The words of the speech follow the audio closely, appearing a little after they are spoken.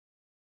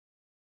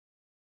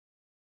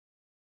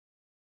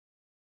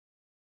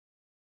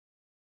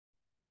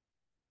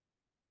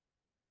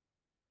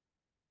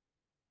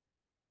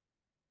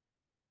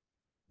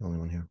The only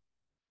one here.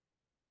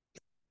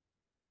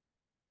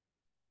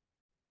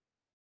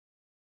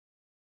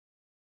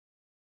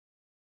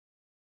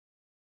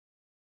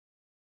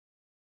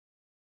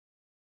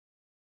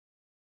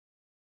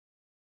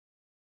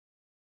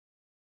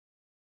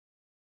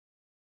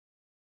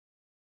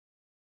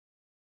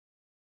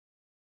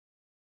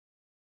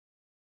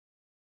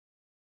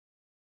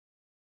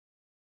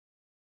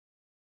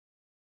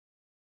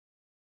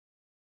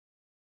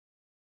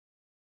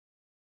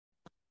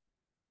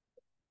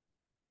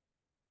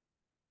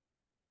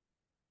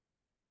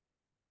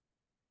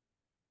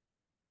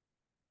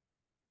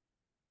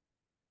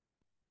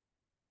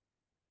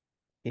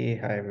 Hey,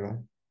 hi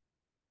everyone.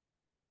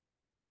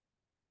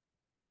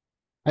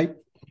 Hi,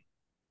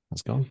 how's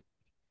it going?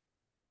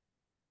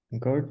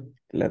 Good.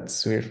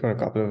 Let's wait for a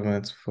couple of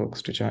minutes for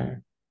folks to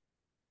join.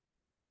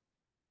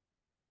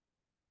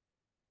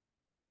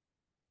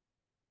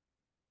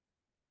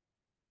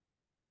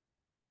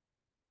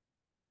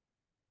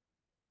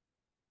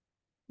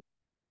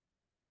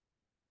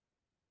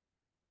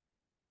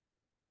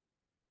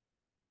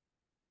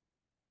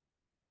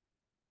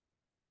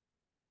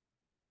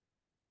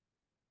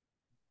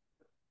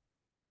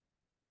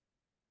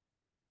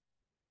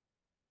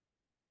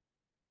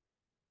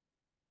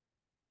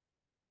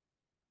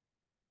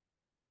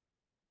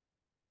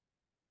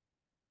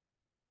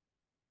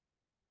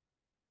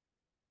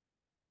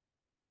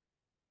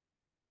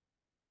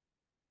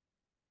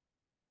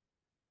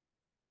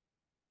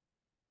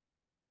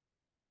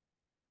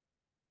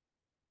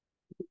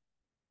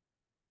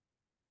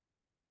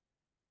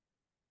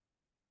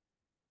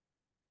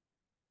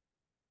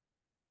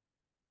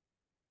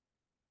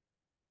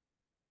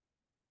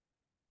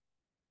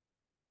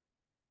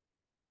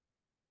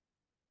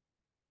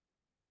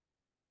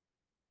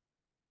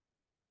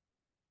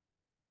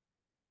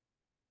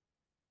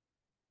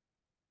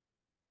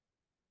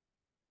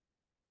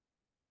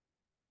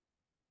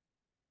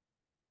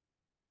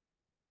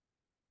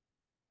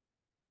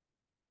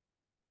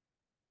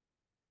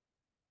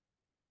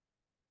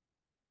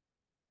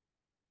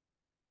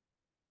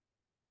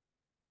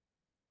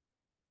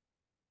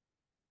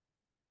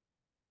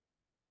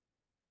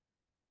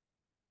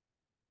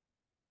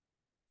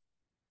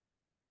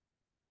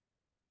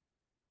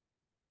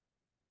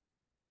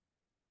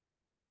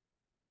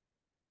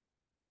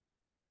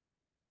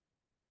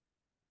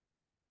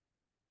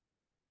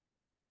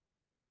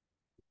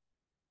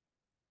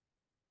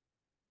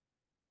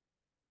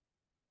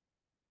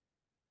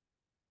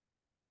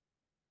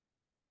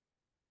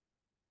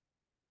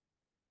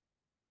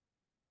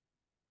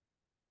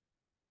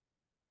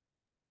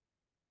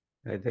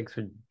 Hey, thanks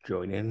for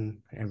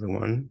joining,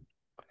 everyone.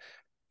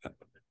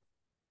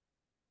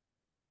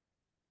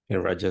 Hey,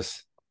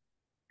 Rajas.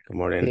 Good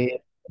morning.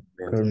 Hey,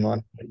 good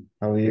morning.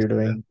 How are you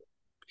doing?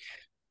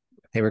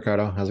 Hey,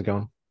 Ricardo, how's it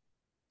going?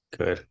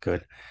 Good,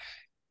 good.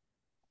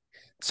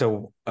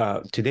 So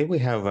today we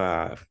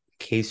have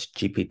Case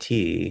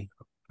GPT.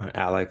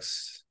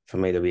 Alex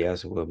from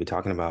AWS will be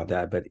talking about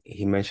that, but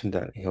he mentioned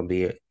that he'll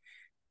be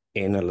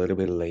in a little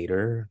bit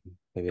later,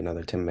 maybe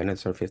another 10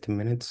 minutes or 15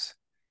 minutes.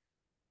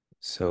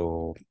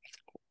 So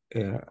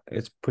yeah,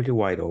 it's pretty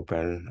wide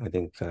open. I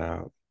think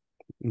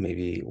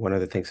maybe one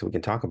of the things that we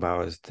can talk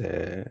about is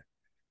the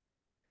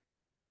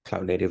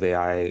cloud native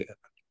AI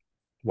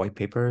white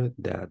paper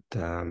that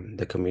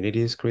the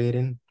community is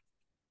creating.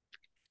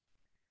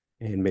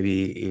 And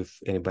maybe if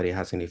anybody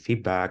has any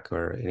feedback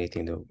or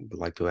anything they would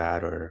like to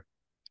add, or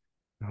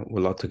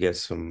would love to get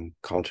some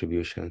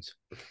contributions,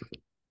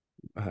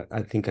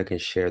 I think I can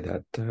share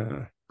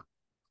that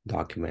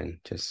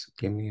document. Just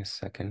give me a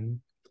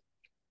second.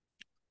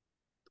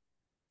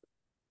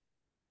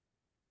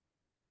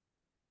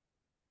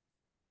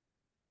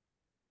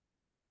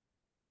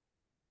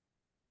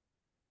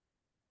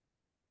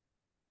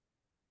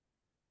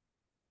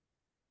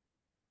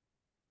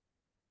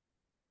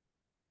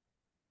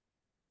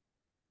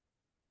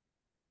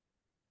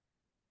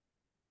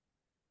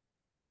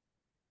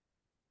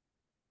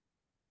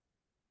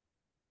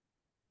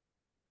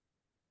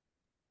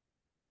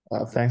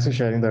 Thanks for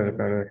sharing that,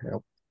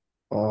 Ricardo.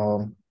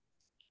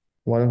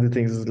 One of the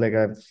things is like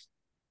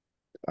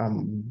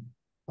um,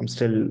 I'm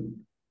still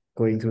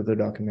going through the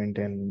document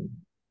and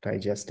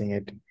digesting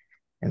it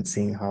and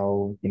seeing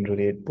how we can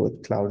relate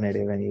both cloud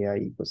native and AI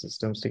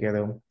ecosystems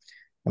together.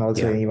 And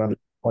also, Yeah, anyone,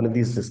 all of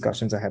these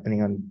discussions are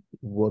happening on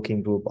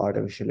working group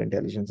artificial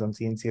intelligence on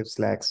CNCF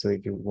Slack. So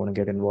if you want to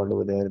get involved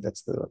over there,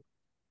 that's the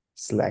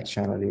Slack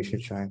channel you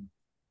should join.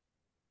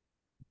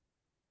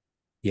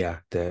 yeah,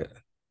 the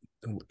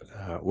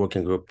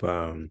working group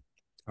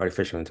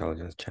artificial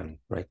intelligence channel,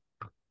 right?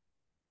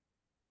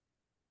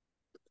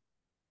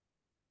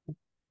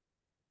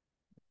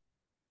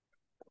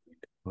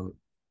 We'll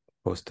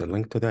post a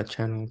link to that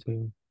channel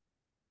too.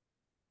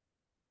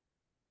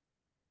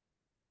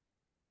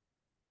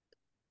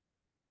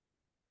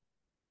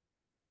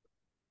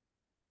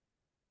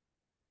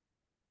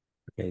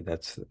 Okay,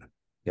 that's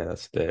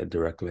the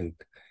direct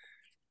link.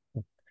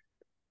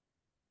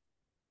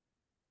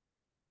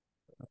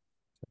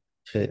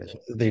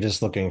 They're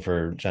just looking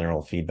for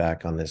general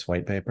feedback on this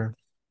white paper.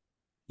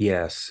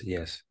 Yes,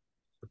 yes.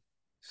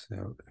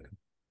 So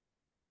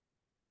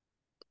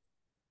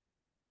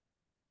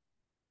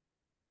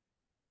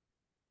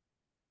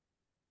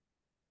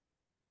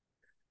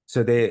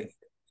so they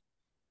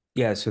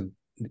yeah, so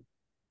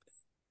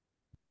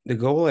the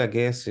goal, I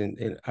guess,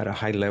 at a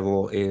high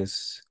level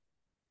is,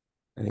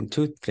 I think,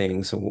 two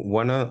things. So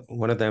one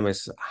of them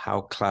is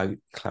how cloud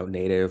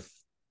native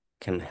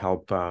can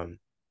help run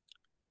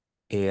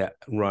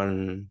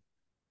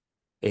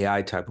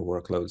AI type of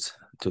workloads,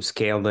 to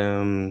scale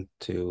them,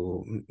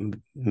 to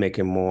make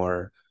it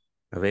more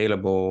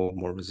available,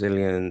 more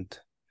resilient.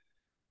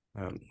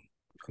 Um,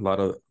 a lot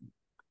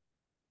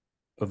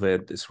of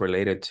it is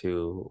related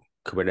to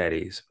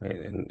Kubernetes, right?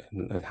 And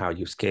how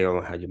you scale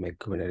and how you make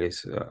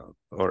Kubernetes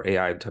or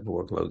AI type of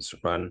workloads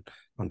run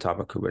on top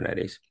of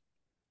Kubernetes.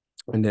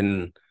 And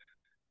then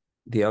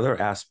the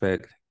other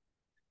aspect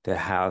that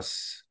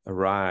has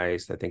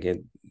arisen, I think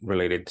it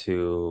related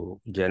to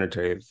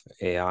generative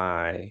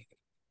AI,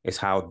 is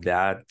how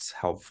that's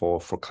helpful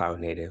for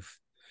cloud native.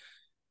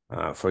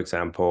 For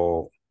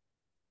example,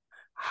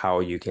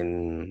 how you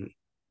can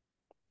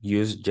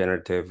use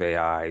generative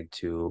AI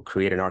to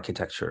create an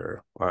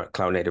architecture or a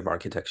cloud native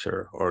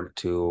architecture, or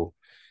to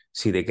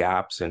see the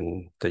gaps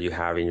that you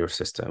have in your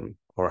system,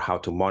 or how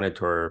to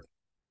monitor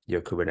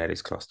your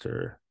Kubernetes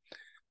cluster.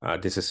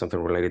 This is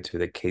something related to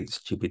the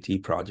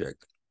K8sGPT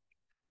project.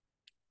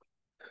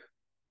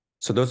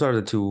 So those are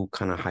the two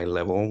kind of high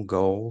level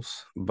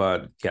goals,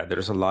 but yeah,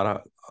 there's a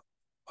lot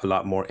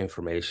more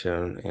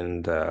information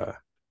in the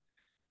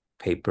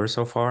paper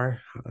so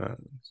far.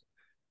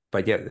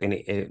 But yeah,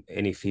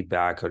 any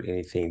feedback or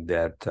anything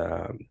that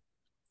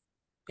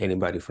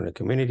anybody from the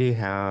community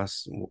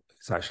has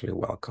is actually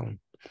welcome.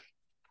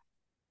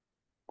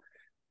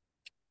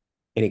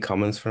 Any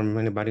comments from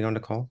anybody on the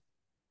call?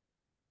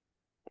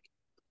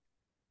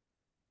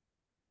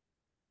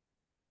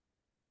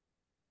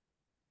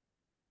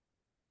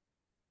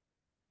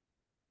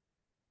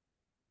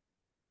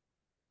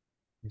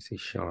 I see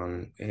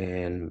Sean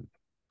and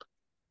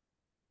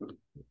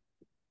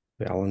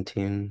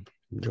Valentin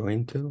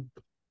joined too.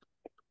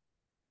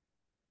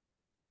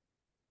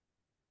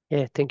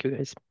 Yeah, thank you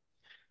guys.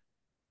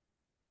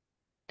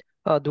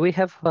 Do we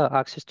have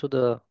access to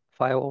the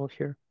firewall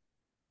here?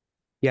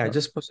 Yeah, I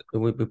just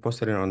we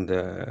posted it on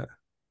the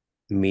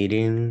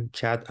meeting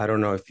chat. I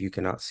don't know if you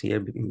cannot see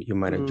it. You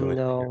might have joined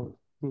later. No,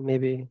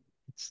 maybe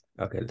it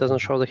Okay. doesn't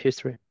show the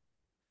history.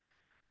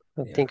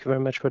 Yeah. Thank you very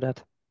much for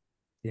that.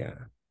 Yeah.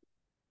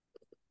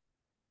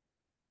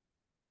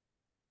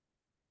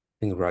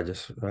 I think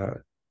Rajesh,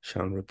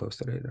 Sean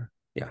reposted it.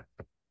 Yeah.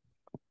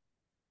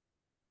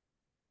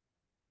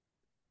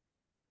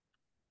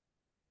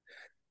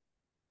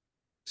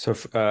 So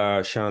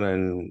Sean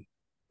and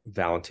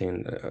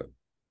Valentin,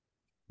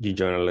 you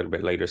join a little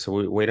bit later. So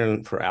we're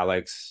waiting for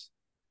Alex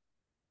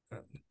uh,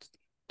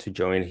 to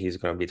join. He's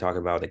going to be talking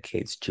about the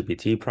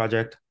K8sGPT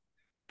project,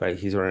 but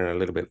he's running a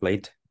little bit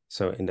late.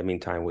 So in the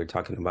meantime, we're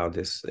talking about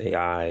this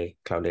AI,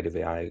 cloud native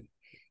AI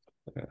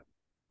uh,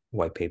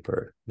 white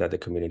paper that the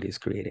community is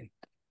creating.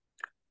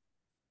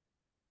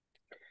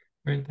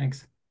 Great,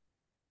 thanks.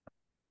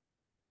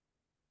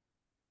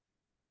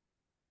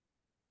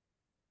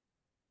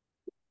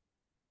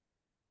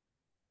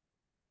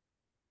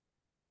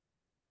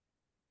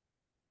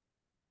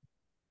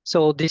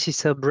 So this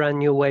is a brand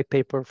new white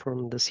paper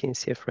from the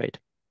CNCF, right?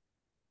 It's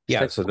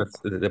Yeah, like so that's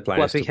the plan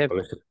what is we to have.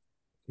 publish it.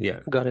 Yeah.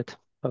 Got it.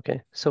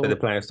 Okay. But the So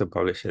plan is to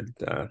publish it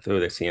through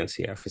the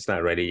CNCF. It's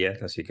not ready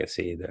yet. As you can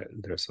see,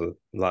 there's a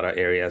lot of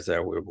areas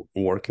that we're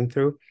working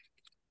through.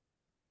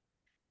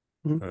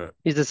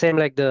 it's the same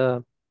like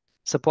the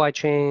supply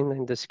chain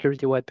and the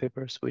security white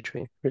papers which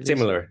we released.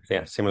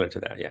 Similar to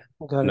that. Yeah,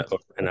 Got it.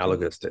 Okay.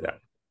 analogous to that.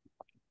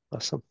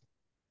 Awesome.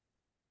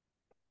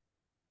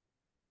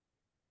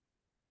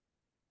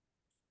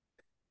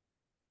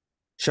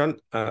 Sean,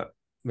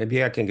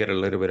 maybe I can get a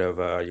little bit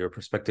of your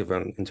perspective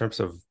on in terms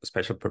of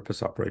special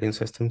purpose operating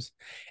systems.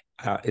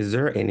 Is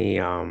there any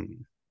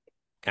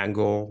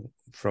angle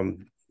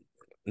from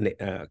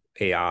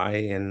AI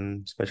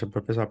and special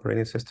purpose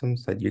operating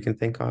systems that you can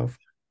think of?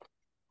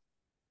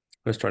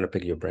 I was trying to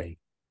pick your brain.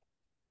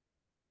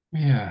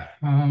 Yeah,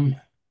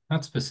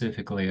 not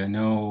specifically. I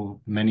know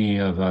many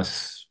of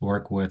us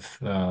work with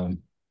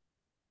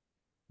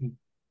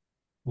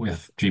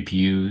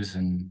GPUs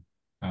and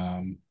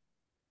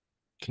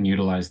can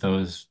utilize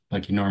those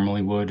like you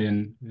normally would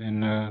in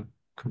a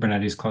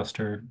Kubernetes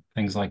cluster,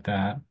 things like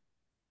that.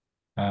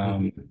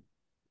 N-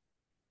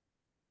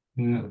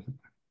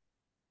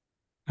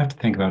 I have to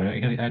think about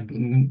it.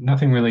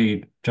 Nothing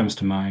really jumps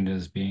to mind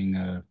as being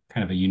a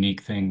kind of a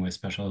unique thing with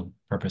special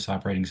purpose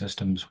operating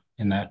systems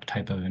in that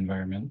type of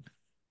environment.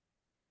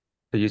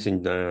 So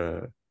using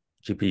the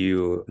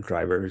GPU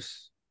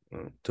drivers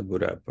to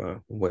boot up,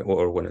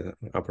 or when an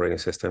operating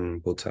system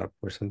boots up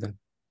or something.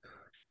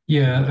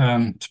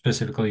 Yeah,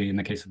 specifically in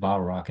the case of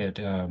BottleRocket,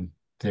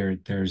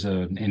 there's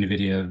an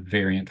NVIDIA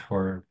variant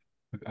for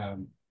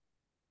um,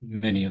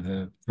 many of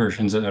the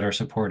versions that are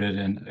supported,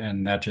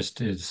 and that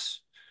just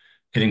is,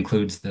 it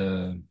includes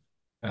the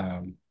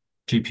um,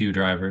 GPU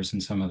drivers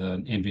and some of the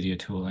NVIDIA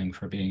tooling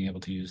for being able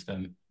to use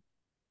them.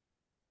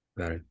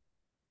 Got it.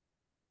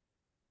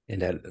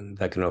 And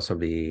that can also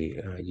be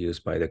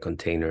used by the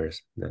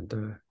containers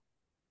that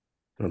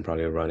I'm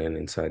probably running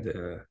inside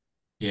the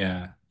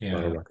Yeah,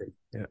 yeah. rocket.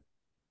 Yeah.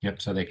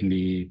 Yep, so they can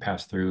be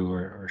passed through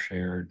or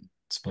shared,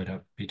 split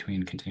up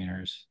between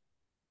containers.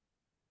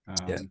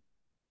 Yeah.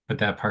 But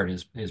that part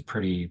is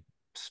pretty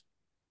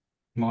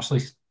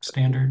mostly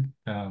standard.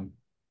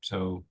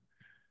 So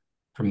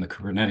from the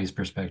Kubernetes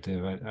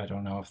perspective, I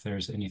don't know if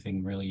there's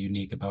anything really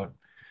unique about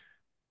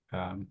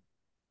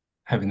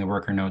having the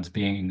worker nodes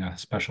being a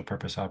special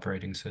purpose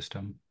operating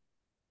system.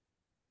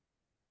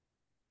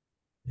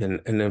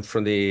 And then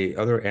from the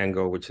other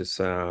angle, which is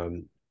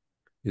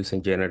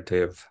using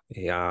generative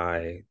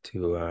AI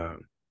to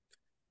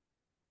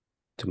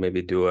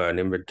maybe do an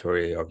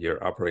inventory of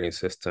your operating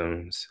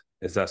systems,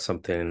 is that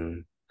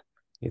something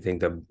you think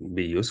that would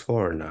be useful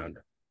or not?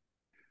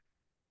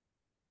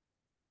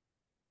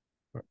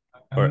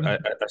 Or I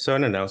saw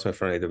an announcement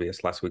from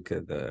AWS last week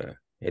at the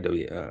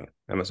AWS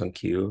Amazon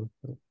Q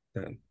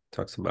that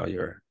talks about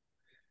your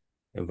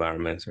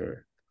environments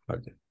or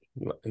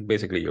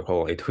basically your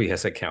whole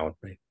AWS account,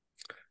 right?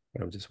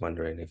 I'm just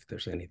wondering if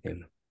there's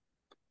anything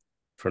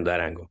from that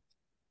angle.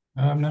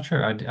 I'm not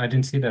sure. I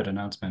didn't see that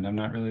announcement. I'm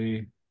not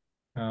really.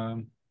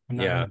 I'm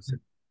not Yeah. really.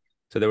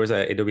 So there was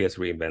a AWS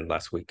re:Invent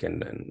last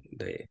weekend, and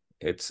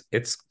it's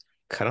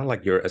kind of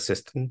like your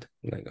assistant,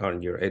 like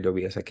on your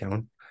AWS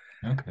account,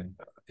 Okay.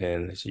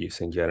 and it's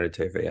using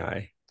generative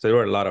AI. So there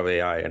were a lot of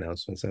AI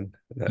announcements, and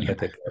Yeah. I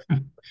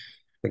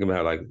think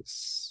about like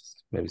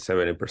maybe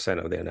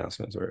 70% of the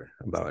announcements were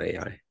about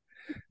AI.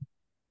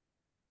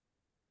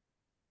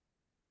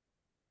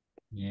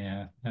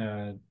 Yeah.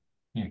 Yeah.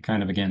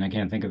 Kind of. Again, I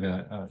can't think of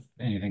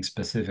anything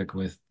specific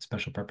with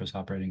special purpose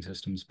operating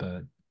systems,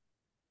 but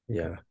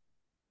Yeah.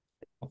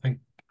 I'll think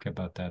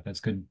about that. That's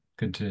good.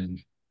 Good to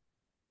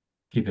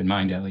keep in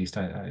mind. At least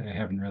I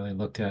haven't really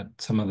looked at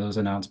some of those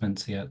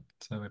announcements yet,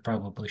 so I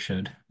probably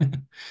should.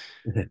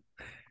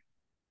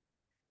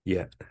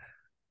 Yeah.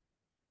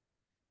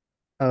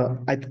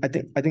 I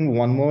think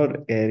one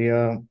more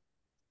area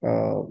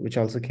which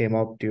also came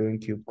up during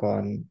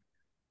KubeCon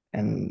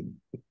and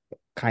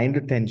kind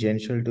of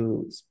tangential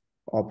to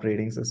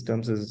operating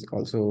systems is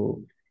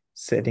also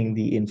setting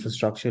the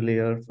infrastructure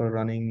layer for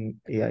running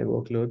AI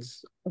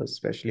workloads,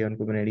 especially on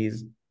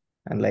Kubernetes,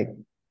 and like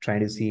trying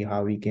to see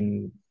how we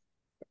can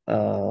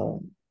uh,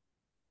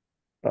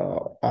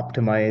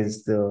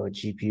 optimize the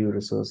GPU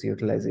resource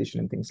utilization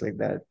and things like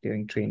that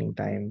during training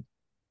time,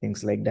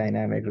 things like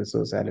dynamic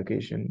resource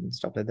allocation and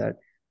stuff like that.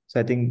 So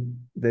I think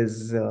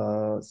there's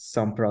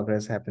some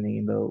progress happening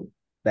in the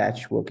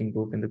batch working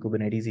group in the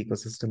Kubernetes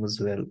ecosystem as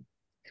well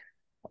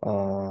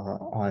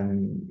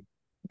on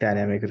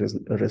dynamic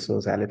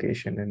resource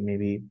allocation, and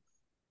maybe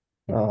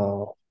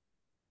uh,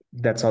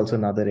 that's also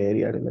another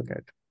area to look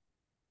at.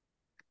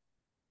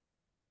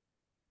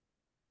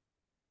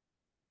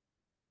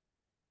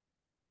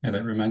 Yeah,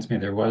 that reminds me,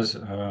 there was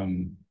a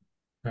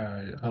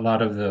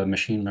lot of the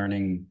machine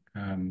learning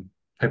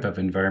type of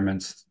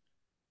environments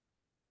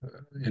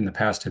in the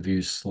past have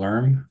used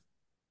Slurm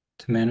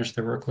to manage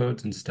their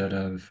workloads instead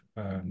of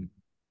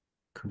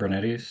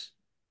Kubernetes.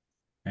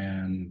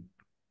 And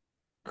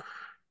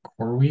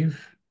CoreWeave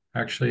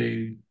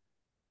actually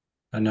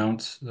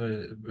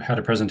had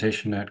a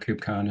presentation at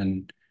KubeCon,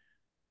 and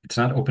it's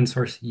not open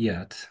source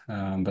yet,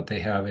 but they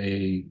have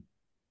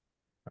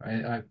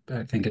I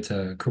think it's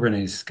a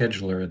Kubernetes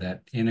scheduler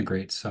that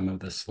integrates some of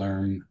the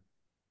Slurm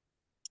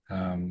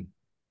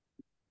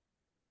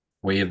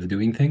way of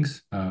doing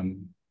things.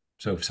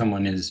 So if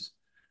someone has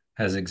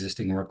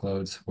existing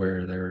workloads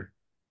where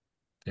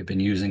they've been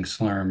using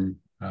Slurm,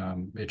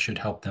 it should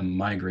help them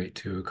migrate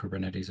to a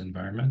Kubernetes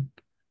environment.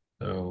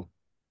 So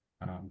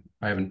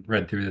I haven't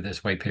read through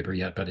this white paper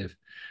yet, but if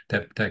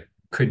that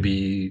could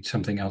be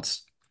something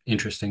else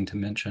interesting to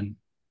mention.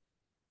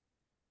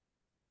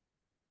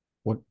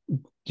 What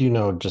do you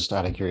know, just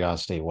out of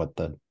curiosity, what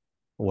that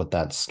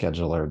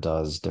scheduler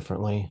does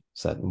differently?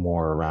 Is that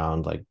more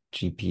around like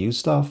GPU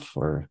stuff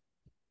or?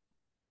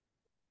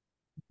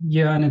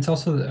 Yeah, and it's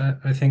also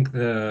I think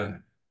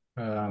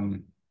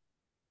um,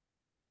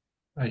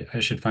 I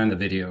should find the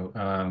video.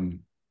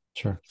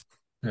 Sure.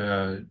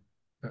 Uh,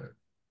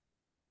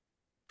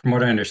 from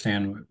what I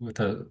understand, with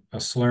a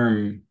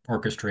Slurm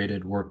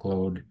orchestrated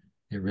workload,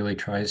 it really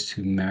tries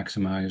to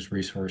maximize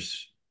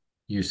resource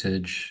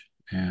usage,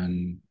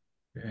 and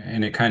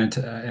it kind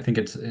of I think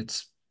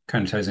it's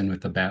kind of ties in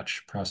with the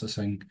batch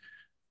processing.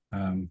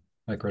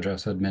 Like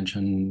Rajas had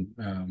mentioned,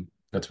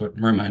 that's what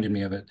reminded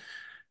me of it.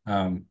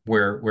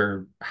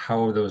 Where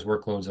how those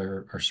workloads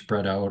are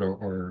spread out,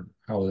 or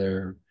how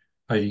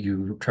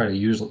you try to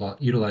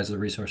utilize the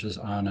resources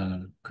on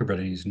a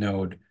Kubernetes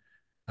node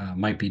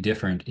might be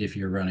different if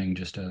you're running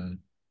just a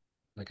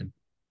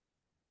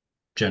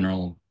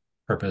general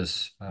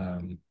purpose,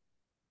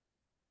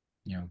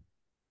 you know,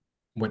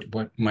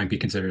 what might be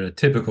considered a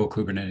typical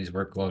Kubernetes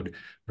workload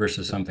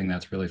versus something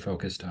that's really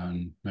focused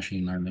on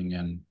machine learning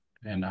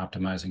and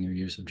optimizing your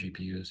use of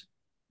GPUs.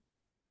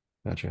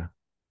 Gotcha.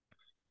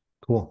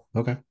 Cool.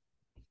 Okay.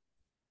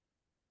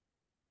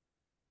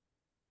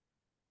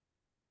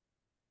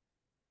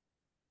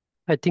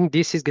 I think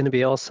this is going to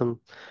be awesome.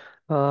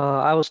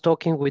 I was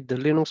talking with the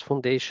Linux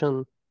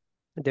Foundation.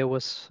 That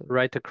was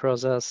right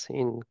across us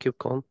in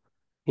KubeCon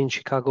in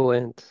Chicago,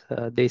 and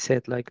they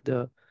said like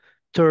the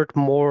third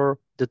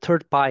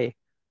pie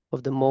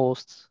of the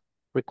most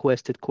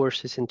requested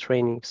courses and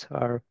trainings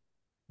are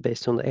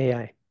based on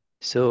AI.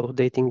 So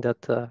they think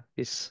that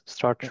is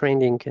start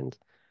trending and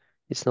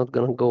it's not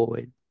gonna go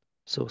away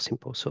so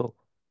simple. So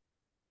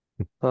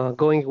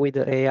going with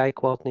the AI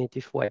cloud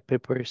native white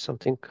paper is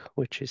something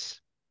which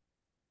is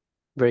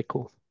very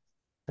cool.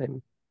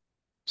 I'm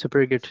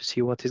super eager to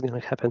see what is gonna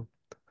happen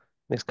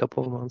next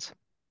couple of months.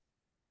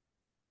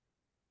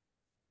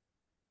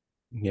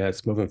 Yeah,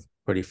 it's moving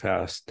pretty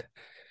fast.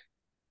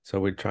 So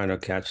we're trying to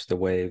catch the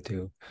wave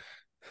too.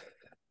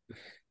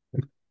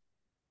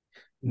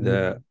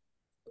 The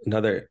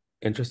Another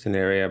interesting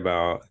area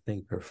about, I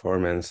think,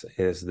 performance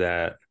is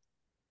that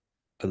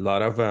a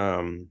lot of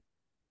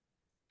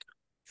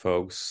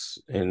folks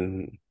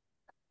in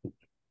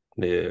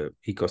the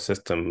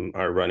ecosystem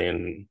are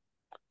running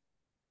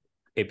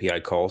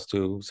API calls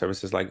to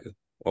services like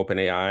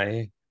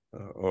OpenAI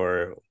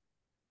or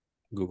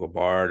Google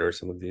Bard or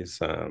some of these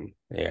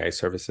AI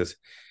services,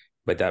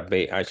 but that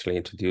may actually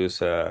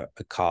introduce a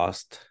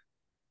cost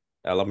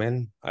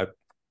element.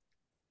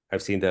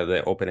 I've seen that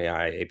the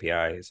OpenAI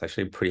API is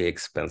actually pretty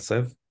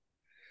expensive.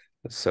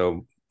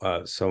 So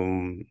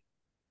some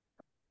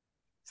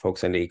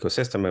folks in the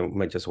ecosystem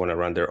might just want to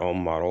run their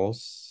own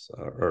models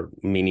or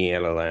mini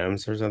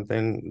LLMs or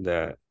something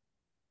that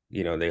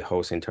they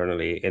host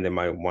internally, and they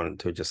might want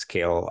to just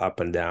scale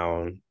up and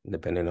down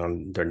depending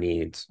on their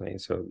needs.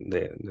 Right? So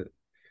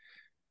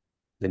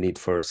the need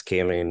for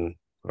scaling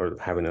or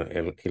having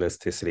an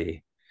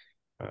elasticity,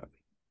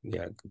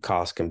 yeah,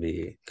 cost can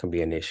be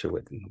an issue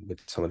with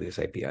some of these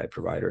API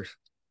providers.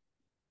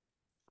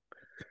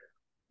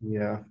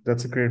 Yeah,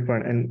 that's a great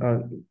point.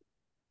 And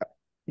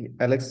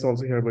Alex is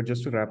also here, but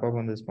just to wrap up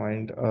on this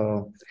point,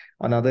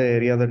 another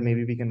area that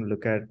maybe we can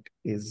look at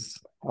is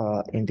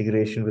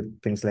integration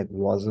with things like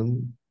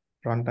WASM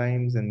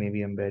runtimes and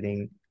maybe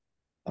embedding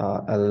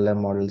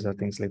LLM models or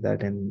things like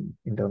that in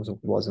terms of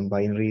WASM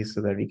binaries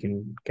so that we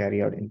can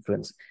carry out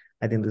inference.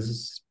 I think this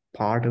is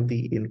part of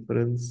the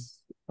inference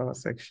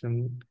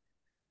section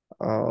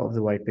of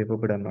the white paper,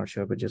 but I'm not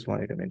sure, but just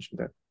wanted to mention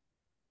that.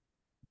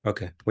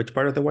 Okay, which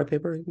part of the white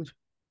paper?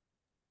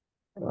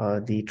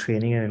 The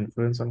training and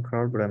inference on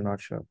crowd, but I'm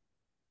not sure.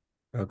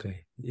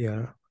 Okay,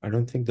 yeah, I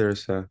don't think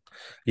there's a.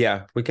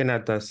 Yeah, we can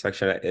add that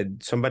section.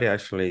 Somebody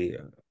actually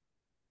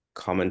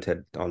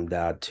commented on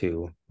that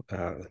too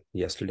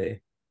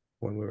yesterday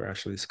when we were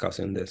actually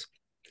discussing this.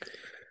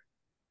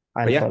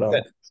 I'll But yeah, follow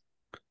up.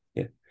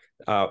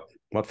 yeah.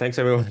 Well, thanks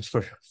everyone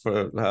for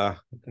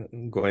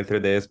going through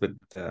this. But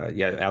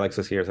yeah, Alex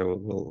is here, so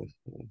we'll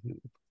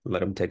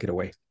let him take it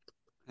away.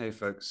 Hey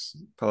folks,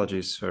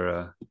 apologies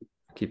for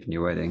keeping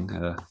you waiting.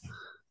 Had a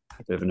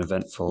bit of an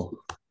eventful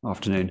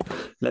afternoon.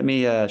 Let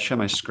me share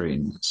my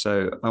screen.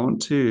 So I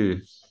want to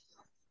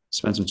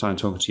spend some time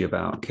talking to you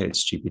about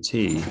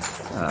K8sGPT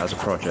as a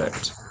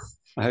project.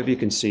 I hope you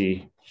can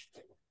see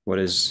what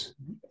is,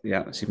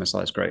 yeah, I see my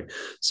slides, great.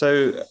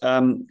 So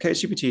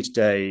K8sGPT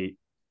today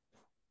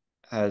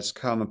has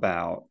come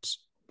about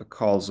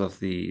because of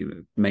the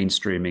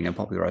mainstreaming and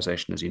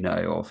popularization, as you know,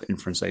 of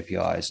inference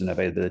APIs and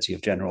availability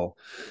of general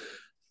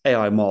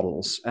AI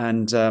models.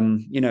 And,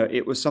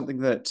 it was something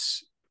that,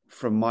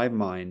 from my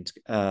mind,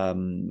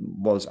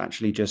 was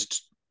actually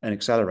just an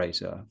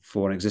accelerator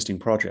for an existing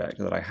project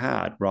that I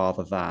had,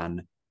 rather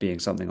than being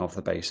something off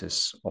the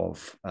basis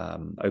of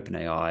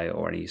OpenAI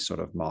or any sort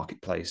of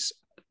marketplace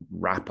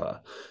wrapper.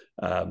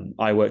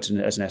 I worked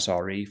as an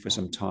SRE for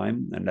some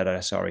time and led an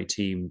SRE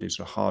team, do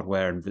sort of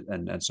hardware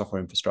and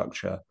software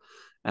infrastructure.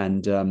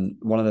 And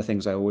one of the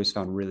things I always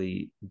found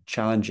really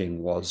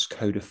challenging was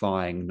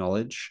codifying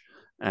knowledge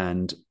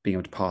and being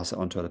able to pass it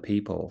on to other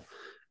people.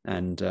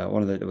 And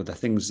one of the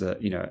things that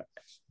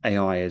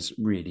AI is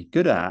really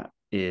good at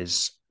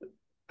is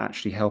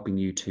actually helping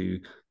you to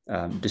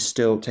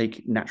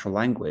take natural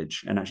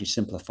language and actually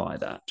simplify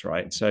that,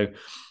 right? So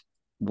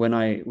when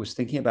I was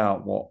thinking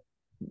about what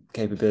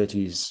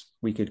capabilities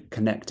we could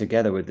connect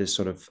together with this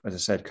sort of, as I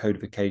said,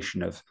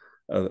 codification of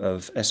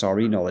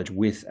SRE knowledge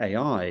with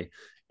AI,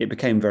 it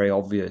became very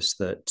obvious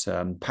that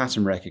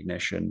pattern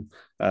recognition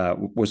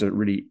was a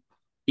really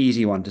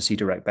easy one to see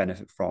direct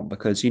benefit from,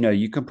 because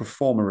you can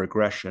perform a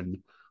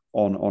regression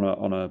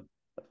on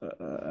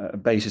a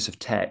basis of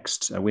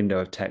text, a window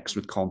of text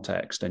with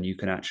context, and you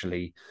can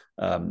actually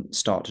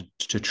start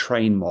to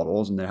train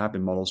models. And there have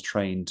been models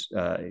trained.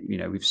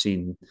 We've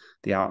seen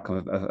the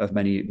outcome of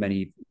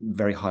many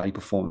very highly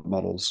performant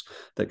models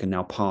that can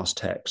now parse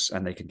text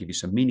and they can give you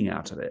some meaning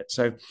out of it.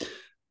 So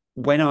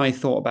when I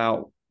thought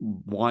about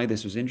why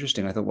this was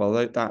interesting, I thought, well,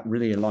 that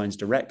really aligns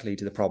directly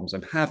to the problems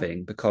I'm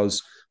having,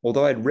 because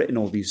although I'd written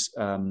all these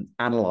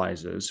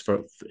analyzers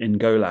in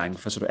Golang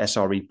for sort of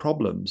SRE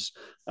problems,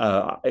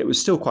 it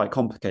was still quite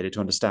complicated to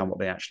understand what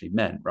they actually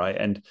meant, right?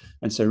 And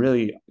so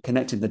really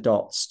connecting the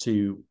dots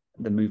to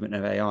the movement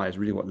of AI is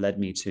really what led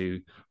me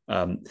to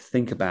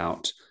think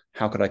about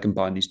how could I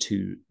combine these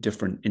two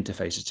different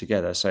interfaces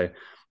together. So,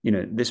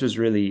 this was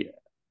really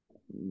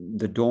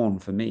the dawn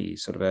for me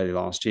sort of early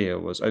last year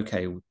was,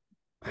 okay,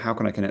 how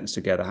can I connect this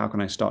together? How can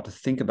I start to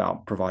think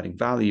about providing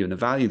value? And the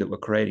value that we're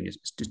creating is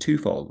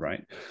twofold,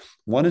 right?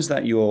 One is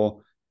that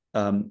you're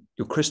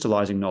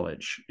crystallizing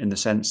knowledge in the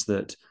sense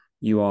that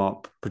you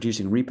are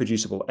producing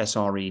reproducible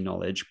SRE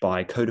knowledge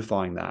by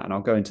codifying that. And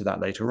I'll go into that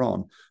later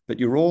on. But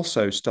you're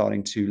also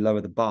starting to lower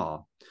the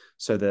bar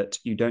so that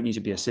you don't need to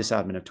be a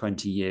sysadmin of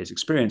 20 years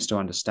experience to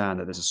understand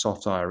that there's a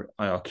soft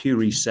IRQ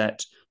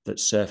reset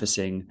that's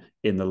surfacing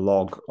in the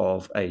log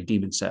of a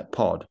daemon set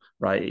pod,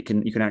 right? You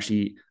can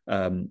actually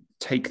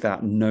take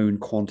that known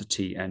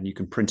quantity and you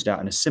can print it out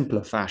in a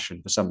simpler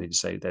fashion for somebody to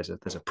say there's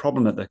a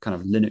problem at the kind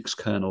of Linux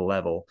kernel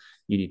level.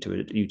 You need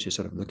to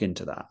sort of look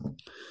into that.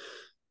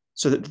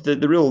 So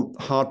the real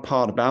hard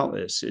part about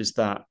this is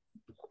that,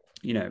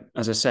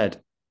 as I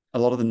said, a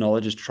lot of the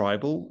knowledge is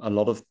tribal, a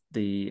lot of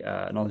the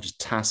knowledge is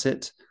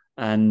tacit,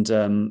 and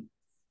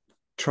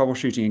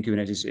troubleshooting in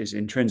Kubernetes is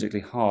intrinsically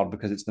hard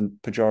because it's the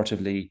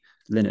pejoratively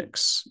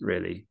Linux,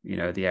 really,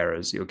 the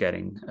errors you're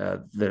getting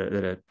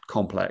that are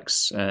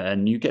complex.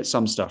 And you get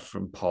some stuff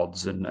from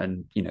pods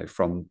and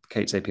from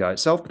K8s API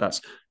itself, but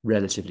that's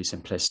relatively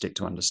simplistic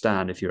to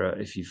understand if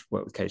you've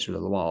worked with K8s for a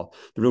little while.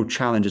 The real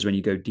challenge is when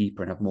you go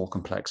deeper and have more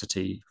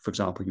complexity. For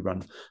example, you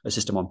run a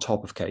system on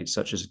top of K8s,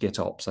 such as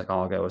GitOps, like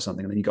Argo or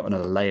something, and then you've got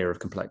another layer of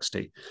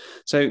complexity.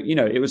 So,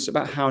 it was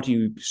about how do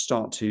you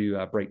start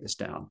to break this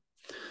down.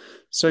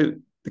 So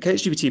the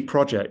K8sGPT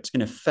project,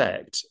 in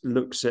effect,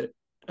 looks at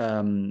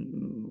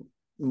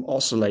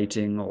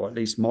oscillating or at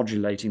least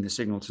modulating the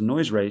signal to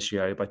noise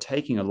ratio by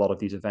taking a lot of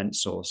these event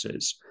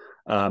sources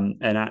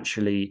and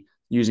actually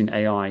using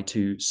AI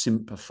to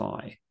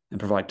simplify and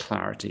provide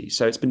clarity.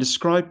 So it's been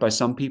described by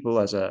some people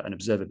as an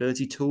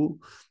observability tool.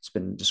 It's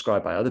been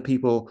described by other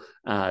people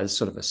as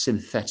sort of a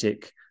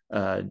synthetic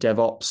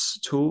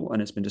DevOps tool,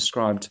 and it's been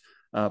described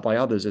by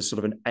others as sort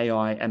of an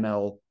AI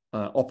ML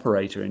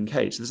operator in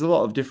K8s. There's a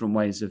lot of different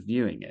ways of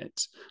viewing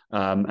it,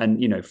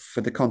 and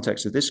for the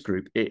context of this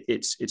group, it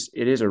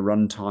is a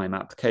runtime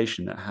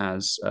application that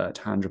has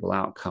tangible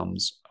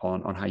outcomes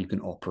on how you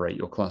can operate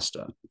your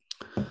cluster.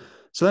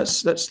 So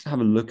let's have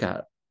a look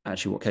at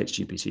actually what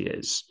K8sGPT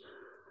is.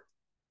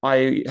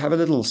 I have a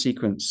little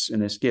sequence in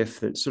this GIF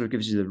that sort of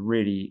gives you the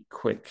really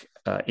quick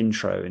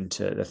intro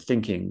into the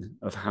thinking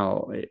of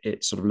how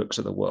it sort of looks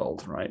at the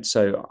world, right?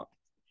 So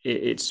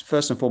it's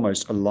first and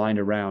foremost aligned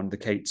around the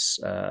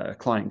K8s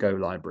client Go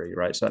library,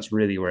 right? So that's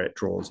really where it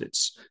draws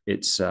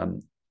its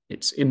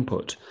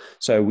input.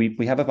 So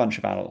we have a bunch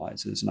of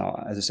analyzers, and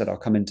as I said, I'll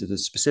come into the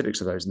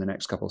specifics of those in the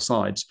next couple of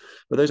slides.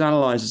 But those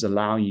analyzers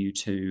allow you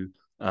to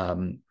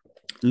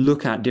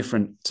look at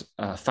different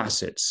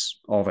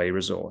facets of a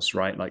resource,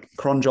 right? Like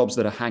cron jobs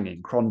that are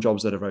hanging, cron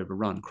jobs that have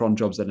overrun, cron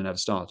jobs that are never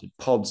started,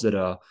 pods that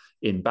are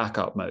in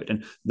backup mode.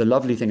 And the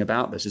lovely thing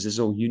about this is it's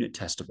all unit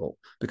testable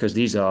because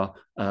these are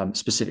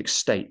specific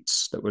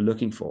states that we're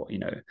looking for,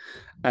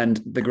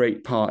 And the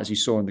great part, as you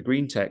saw in the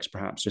green text,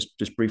 perhaps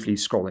just briefly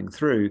scrolling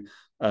through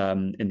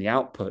in the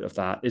output of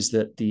that, is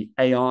that the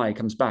AI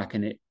comes back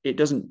and it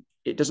doesn't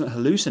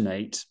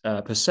hallucinate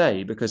per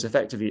se, because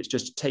effectively it's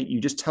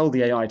you just tell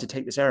the AI to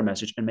take this error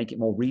message and make it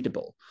more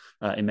readable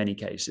in many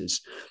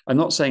cases. I'm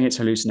not saying it's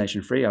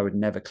hallucination free. I would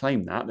never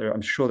claim that.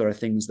 I'm sure there are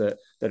things that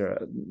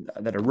are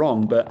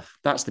wrong, but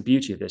that's the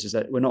beauty of this, is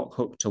that we're not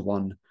hooked to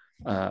one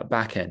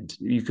backend.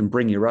 You can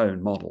bring your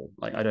own model.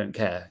 Like, I don't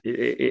care.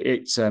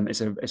 It's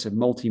a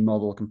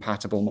multi-model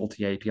compatible,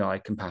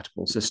 multi-API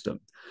compatible system.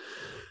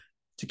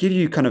 To give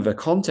you kind of a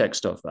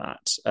context of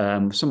that,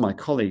 some of my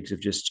colleagues have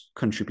just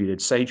contributed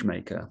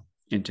SageMaker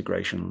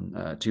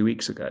integration 2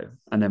 weeks ago.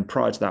 And then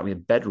prior to that, we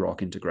have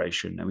Bedrock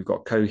integration, and we've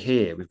got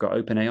Cohere, we've got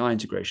OpenAI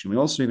integration. We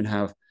also even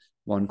have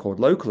one called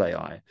Local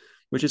AI,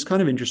 which is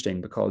kind of interesting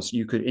because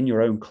you could, in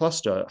your own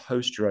cluster,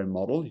 host your own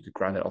model. You could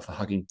grab it off the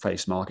Hugging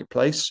Face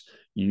marketplace.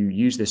 You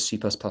use this C++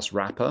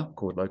 wrapper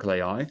called Local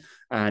AI,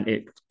 and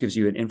it gives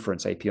you an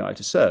inference API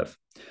to serve.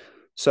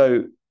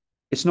 So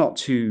it's not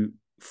too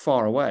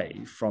far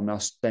away from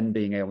us then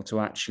being able to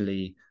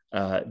actually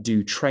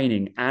do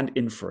training and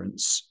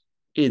inference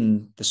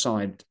in the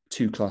side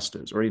two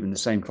clusters, or even the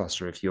same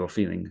cluster if you're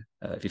feeling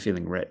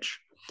rich.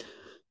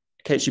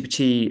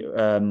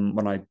 K8sGPT,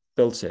 when I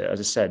built it,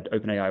 as I said,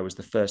 OpenAI was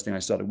the first thing I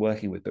started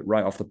working with, but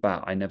right off the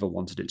bat, I never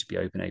wanted it to be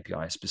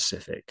OpenAPI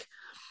specific.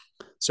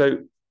 So,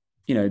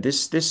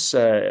 this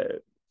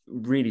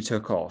really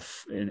took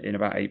off in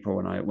about April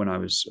when I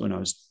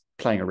was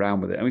playing around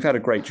with it, and we've had a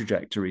great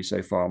trajectory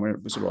so far. We're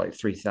sort of like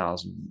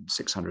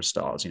 3,600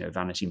 stars,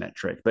 vanity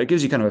metric, but it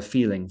gives you kind of a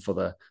feeling for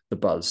the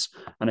buzz.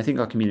 And I think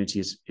our community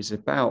is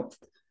about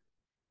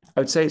I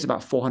would say it's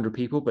about 400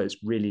 people, but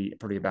it's really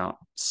probably about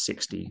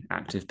 60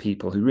 active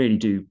people who really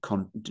do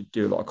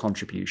do a lot of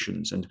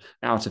contributions. And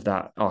out of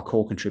that, our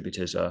core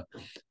contributors are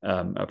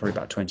probably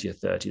about 20 or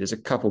 30. There's a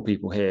couple of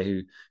people here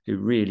who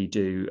really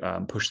do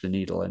push the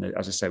needle. And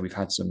as I say, we've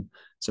had some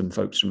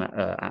folks from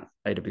at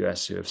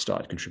AWS who have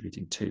started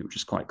contributing too, which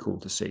is quite cool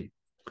to see.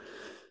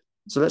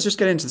 So let's just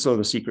get into sort of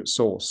the secret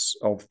sauce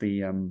of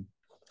the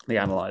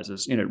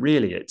analyzers.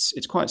 Really,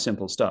 it's quite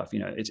simple stuff.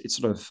 It's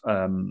sort of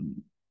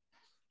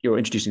you're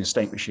introducing a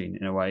state machine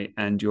in a way,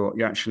 and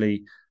you're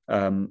actually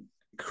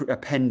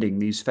appending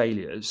these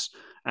failures,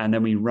 and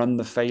then we run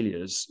the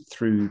failures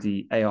through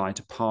the AI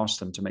to parse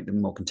them to make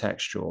them more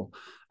contextual.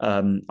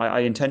 I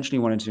intentionally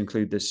wanted to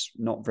include this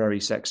not very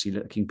sexy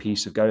looking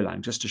piece of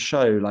Golang just to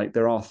show like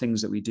there are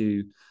things that we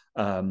do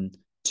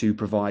to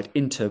provide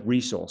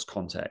inter-resource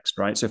context,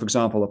 right? So for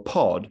example, a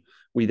pod,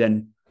 we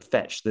then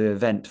fetch the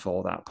event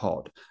for that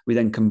pod. We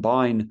then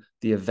combine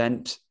the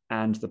event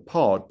and the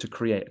pod to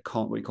create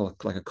what we call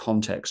like a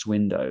context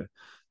window,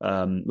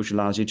 which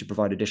allows you to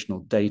provide additional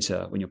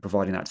data when you're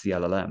providing that to the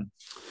LLM.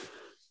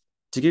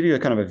 To give you a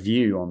kind of a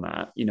view on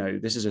that,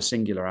 this is a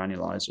singular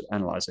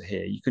analyzer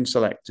here. You can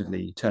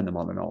selectively turn them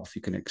on and off.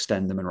 You can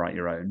extend them and write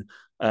your own.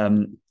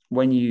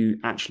 When you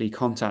actually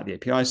contact the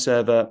API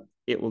server,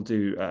 it will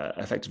do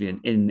effectively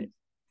an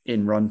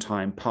in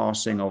runtime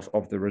parsing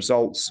of the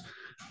results,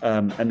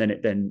 and then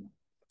it then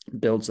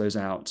builds those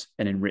out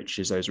and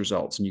enriches those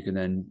results, and you can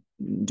then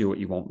do what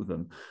you want with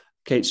them.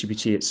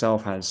 K8sGPT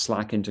itself has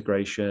Slack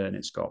integration.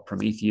 It's got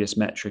Prometheus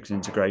metrics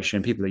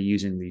integration. People are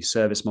using the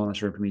service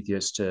monitor in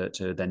Prometheus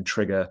to then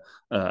trigger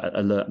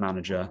alert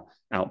manager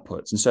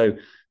outputs. And so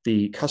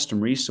the custom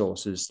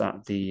resources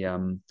that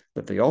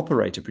the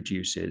operator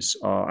produces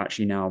are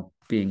actually now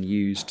being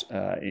used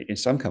in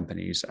some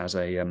companies as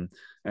in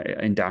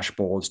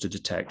dashboards to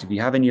detect. If you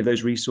have any of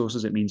those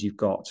resources, it means you've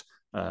got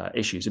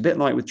issues. A bit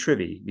like with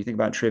Trivy. If you think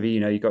about Trivy,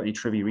 you've got any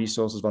Trivy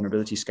resources,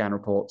 vulnerability scan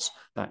reports,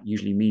 that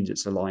usually means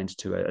it's aligned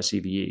to a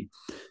CVE.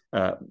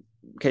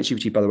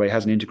 K8sGPT, by the way,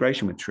 has an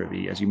integration with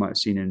Trivy, as you might have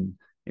seen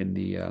in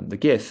the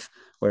GIF,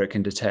 where it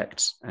can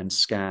detect and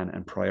scan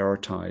and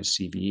prioritize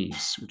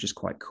CVEs, which is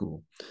quite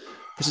cool.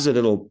 This is a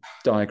little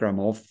diagram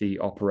of the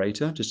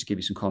operator, just to give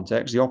you some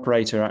context. The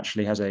operator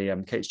actually has a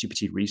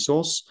K8sGPT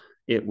resource.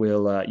 It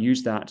will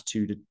use that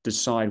to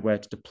decide where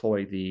to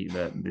deploy the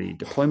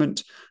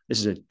deployment.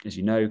 This is, as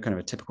you know, kind of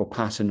a typical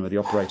pattern where the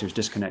operator is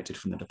disconnected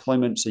from the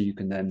deployment, so you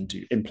can then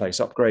do in-place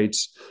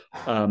upgrades.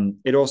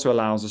 It also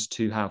allows us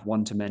to have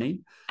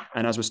one-to-many.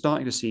 And as we're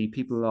starting to see,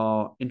 people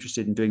are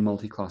interested in doing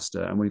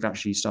multi-cluster, and we've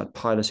actually started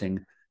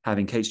piloting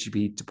having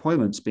K8sGPT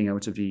deployments being able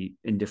to be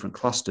in different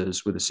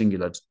clusters with a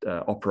singular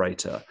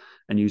operator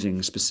and using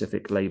a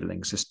specific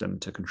labeling system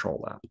to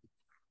control that.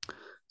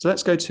 So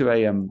let's go to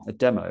a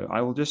demo.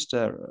 I will just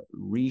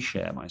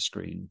reshare my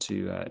screen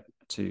to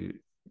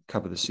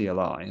cover the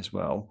CLI as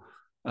well.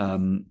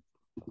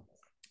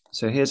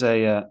 So here's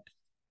a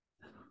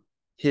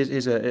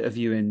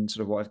view in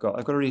sort of what I've got.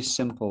 I've got a really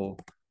simple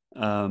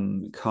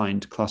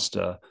kind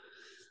cluster,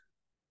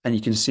 and you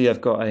can see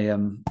I've got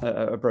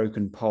a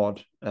broken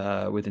pod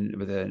with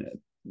an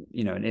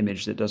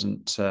image that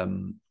doesn't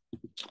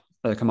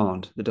a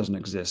command that doesn't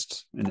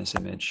exist in this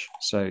image.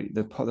 So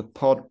the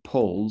pod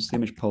pulls, the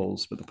image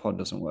pulls, but the pod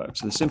doesn't work.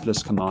 So the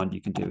simplest command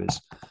you can do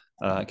is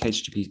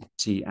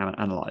K8sGPT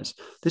analyze.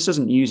 This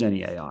doesn't use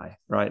any AI,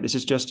 right? This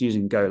is just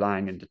using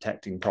Golang and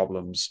detecting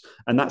problems.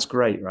 And that's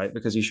great, right?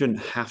 Because you shouldn't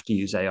have to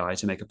use AI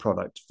to make a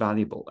product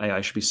valuable. AI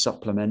should be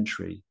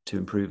supplementary to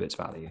improve its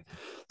value.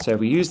 So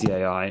if we use the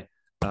AI,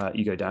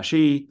 you go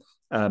 -E,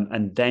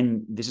 and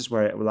then this is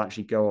where it will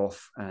actually go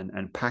off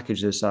and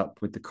package this up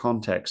with the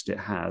context it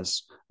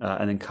has,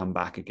 and then come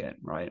back again,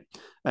 right?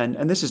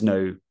 And this is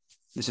no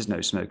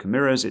smoke and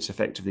mirrors. It's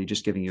effectively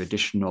just giving you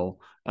additional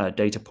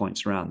data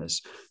points around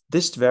this.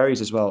 This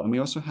varies as well, and we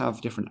also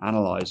have different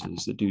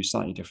analyzers that do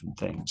slightly different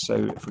things. So,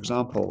 for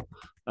example,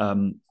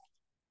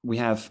 we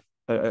have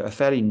a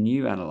fairly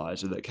new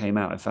analyzer that came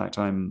out. In fact,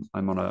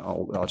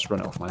 I'll just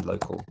run it off my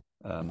local.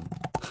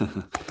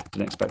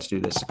 Didn't expect to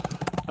do this.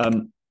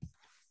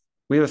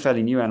 We have a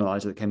fairly new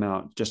analyzer that came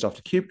out just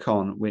after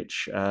KubeCon,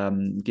 which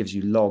gives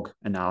you log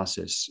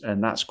analysis,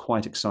 and that's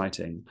quite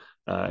exciting.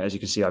 As you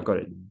can see, I've got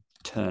it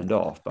turned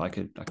off, but I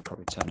could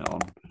probably turn it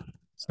on.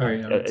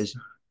 Sorry,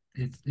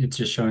 it's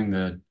just showing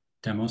the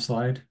demo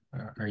slide.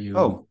 Are you?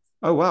 Oh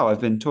wow!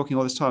 I've been talking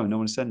all this time and no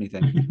one said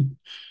anything.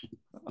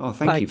 Oh,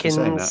 thank you for saying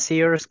that. I can see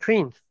your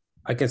screen.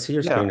 I can see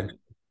your screen.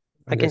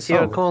 I can see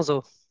your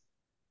console.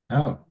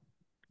 Oh,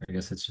 I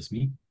guess it's just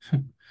me.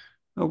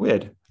 Oh,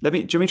 weird. Do you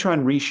want me to try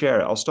and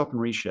reshare it? I'll stop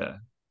and reshare.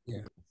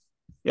 Yeah.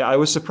 Yeah, I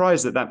was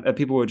surprised that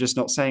people were just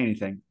not saying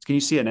anything. Can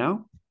you see it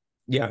now?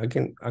 Yeah,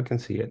 I can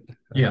see it.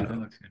 Yeah, that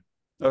looks good.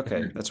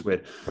 Okay, that's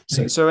weird.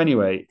 So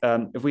anyway,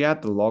 if we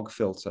add the log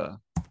filter,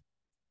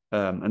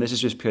 and this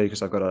is just purely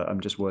because I'm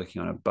just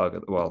working on a bug,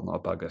 not a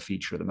bug, a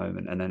feature at the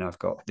moment, and then I've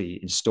got the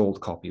installed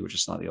copy, which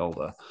is slightly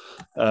older.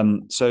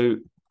 So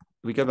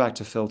we go back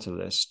to filter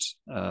list.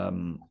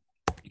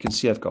 You can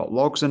see I've got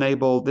logs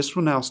enabled. This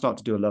will now start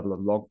to do a level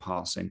of log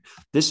parsing.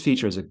 This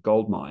feature is a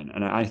goldmine.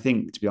 And I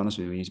think, to be honest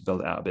with you, we need to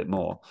build it out a bit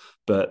more.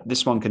 But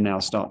this one can now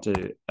start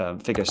to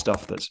figure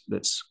stuff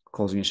that's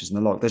causing issues in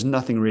the log. There's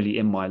nothing really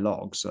in my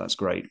log, so that's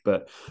great.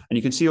 And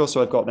you can see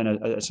also I've got then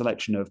a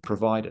selection of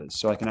providers.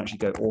 So I can actually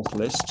go auth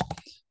list,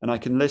 and I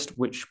can list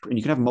and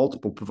you can have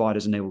multiple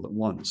providers enabled at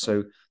once.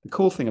 So the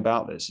cool thing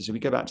about this is if we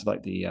go back to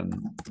like the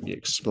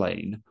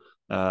explain,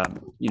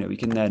 we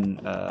can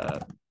then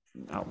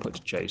output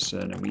to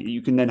JSON, and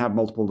you can then have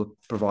multiple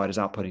providers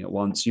outputting at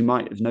once. You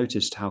might have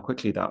noticed how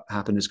quickly that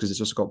happened is because it's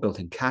also got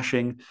built-in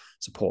caching,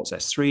 supports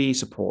S3,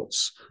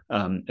 supports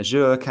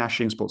Azure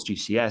caching, supports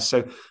GCS.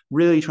 So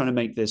really trying to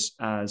make this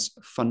as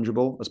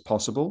fungible as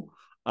possible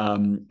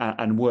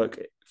and work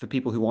for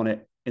people who want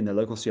it in their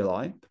local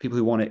CLI, for people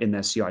who want it in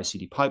their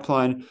CI/CD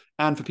pipeline,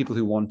 and for people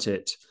who want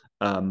it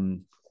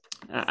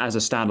as a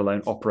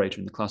standalone operator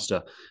in the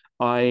cluster.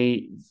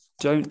 I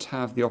don't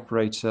have the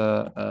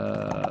operator.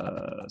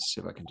 Let's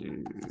see if I can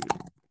do.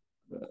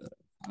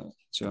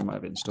 So I might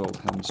have installed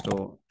helm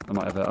install. I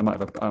might have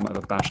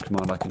a bash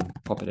command I can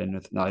pop it in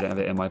with. No, I don't have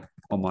it in my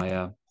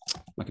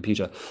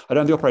computer. I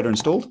don't have the operator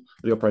installed.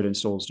 But the operator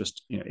installs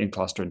just in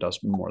cluster and does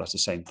more or less the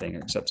same thing,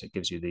 except it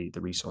gives you the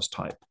resource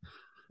type.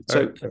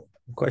 So,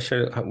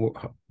 question: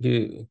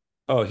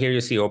 here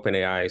you see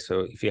OpenAI.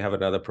 So if you have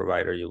another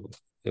provider,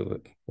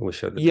 we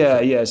show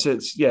the So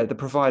it's the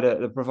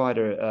provider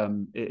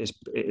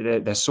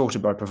they're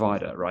sorted by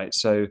provider, right?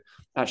 So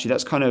actually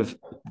that's kind of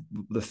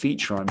the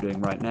feature I'm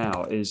doing right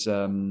now is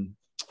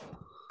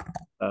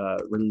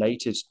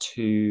related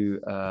to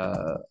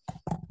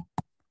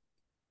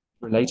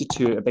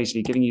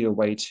basically giving you a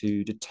way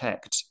to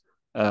detect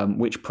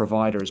which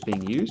provider is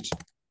being used.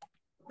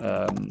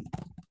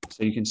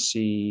 So you can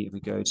see if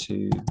we go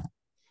to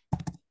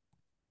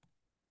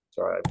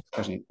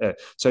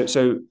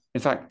so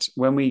in fact,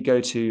 when we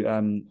go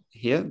to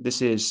here,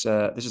 this is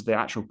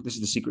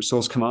the secret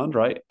source command,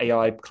 right?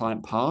 AI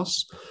client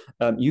parse.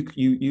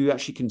 You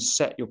actually can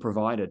set your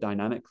provider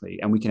dynamically,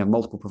 and we can have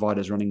multiple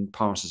providers running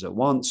parsers at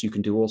once. You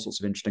can do all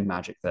sorts of interesting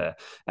magic there.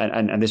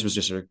 And this was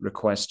just a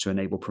request to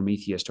enable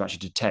Prometheus to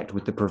actually detect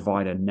with the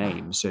provider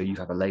name, so you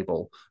have a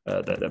label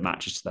that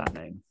matches to that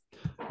name.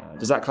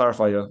 Does that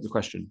clarify your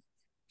question?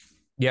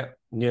 Yeah,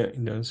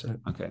 it does.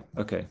 Okay.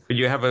 But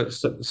you have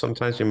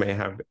sometimes you may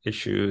have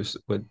issues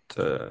with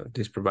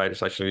these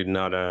providers actually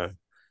not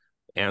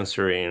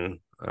answering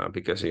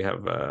because you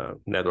have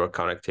network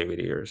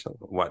connectivity or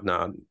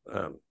whatnot.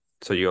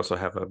 So you also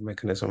have a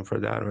mechanism for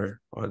that, or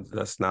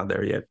that's not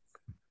there yet.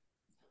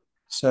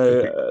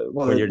 So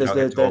when you're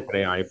talking to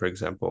OpenAI, for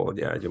example,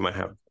 you might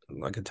have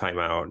like a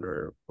timeout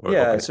or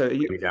so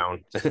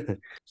down.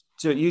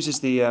 So it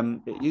uses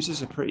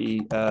a pretty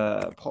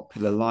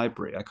popular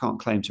library. I can't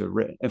claim to have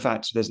written. In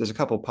fact, there's a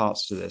couple of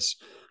parts to this.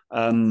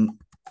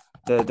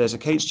 There's a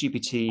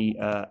K8sGPT.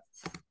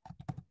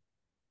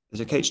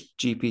 There's a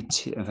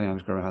K8sGPT. I think I'm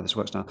going to how this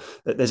works now.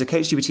 There's a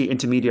K8sGPT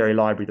intermediary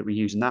library that we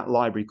use, and that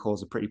library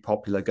calls a pretty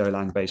popular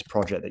Golang-based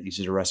project that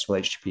uses a RESTful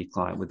HTTP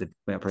client with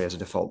probably has a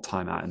default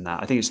timeout in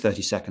that. I think it's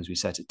 30 seconds we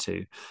set it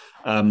to.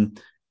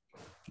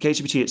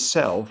 K8sGPT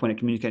itself, when it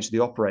communicates to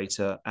the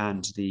operator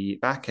and the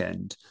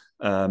backend,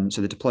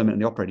 so the deployment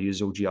and the operator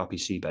uses all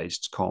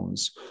gRPC-based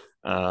comms.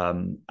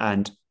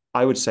 And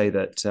I would say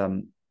that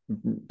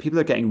people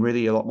are getting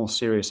really a lot more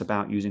serious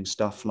about using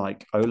stuff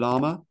like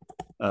Ollama.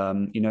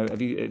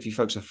 If you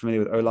folks are familiar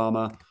with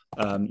Ollama,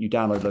 you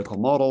download local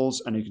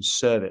models and you can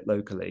serve it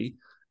locally.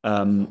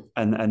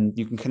 And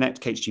you can connect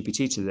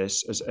K8sGPT to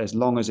this as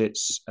long as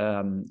it's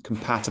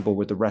compatible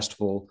with the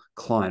RESTful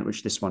client,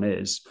 which this one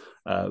is,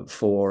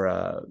 for,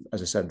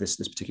 as I said, this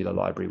particular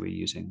library we're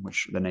using,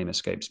 which the name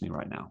escapes me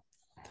right now.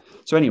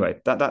 So anyway,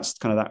 that's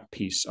kind of that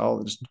piece.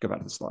 I'll just go back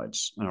to the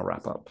slides and I'll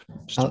wrap up.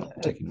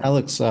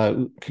 Alex,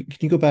 can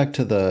you go back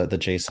to the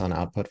JSON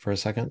output for a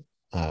second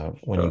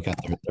when you got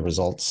the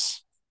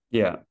results?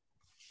 Yeah.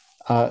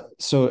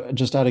 So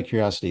just out of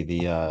curiosity,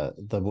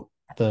 the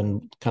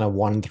kind of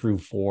 1 through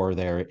 4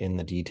 there in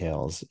the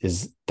details,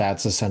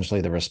 that's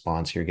essentially the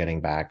response you're getting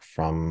back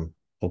from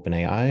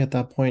OpenAI at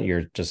that point?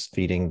 You're just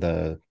feeding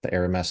the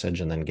error message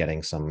and then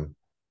getting some.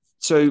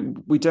 So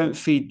we don't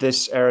feed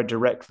this error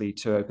directly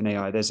to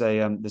OpenAI.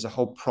 There's a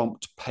whole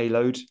prompt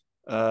payload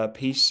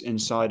piece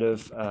inside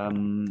of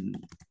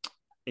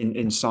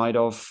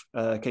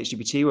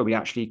K8sGPT where we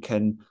actually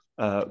can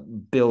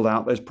build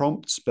out those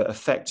prompts, but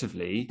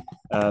effectively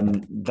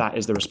that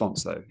is the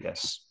response, though.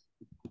 Yes.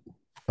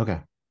 Okay.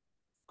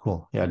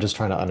 Cool. Yeah, just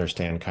trying to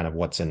understand kind of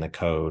what's in the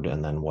code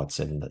and then what's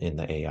in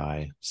the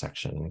AI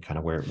section and kind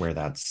of where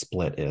that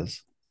split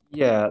is.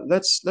 Yeah,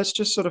 let's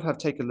just sort of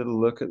take a little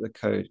look at the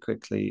code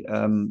quickly,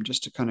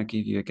 just to kind of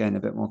give you again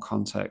a bit more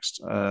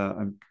context.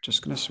 I'm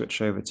just going to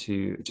switch over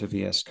to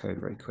VS Code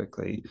very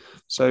quickly.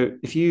 So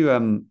if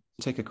you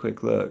take a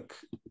quick look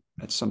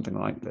at something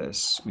like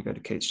this, we go to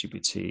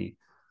K8sGPT.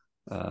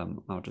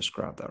 I'll just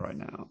grab that right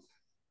now.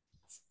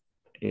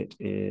 It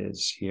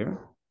is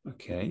here.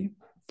 Okay.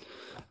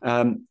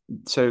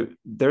 So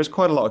there is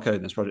quite a lot of code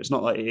in this project. It's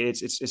not like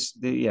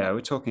yeah,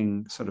 we're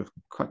talking sort of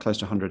quite close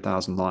to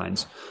 100,000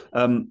 lines.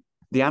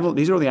 These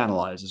are all the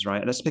analyzers, right?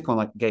 And let's pick on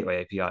like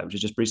Gateway API, which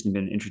has just recently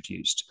been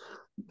introduced.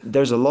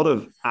 There's a lot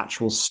of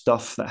actual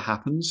stuff that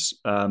happens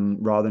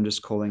rather than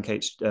just calling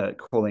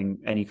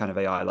any kind of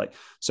AI. Like,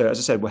 so as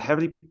I said, we're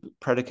heavily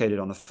predicated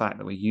on the fact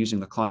that we're using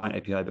the client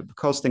API, but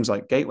because things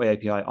like Gateway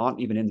API aren't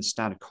even in the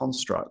standard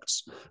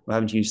constructs, we're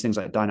having to use things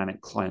like dynamic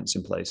clients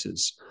in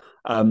places.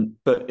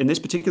 But in this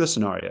particular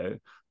scenario,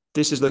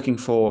 this is looking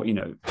for,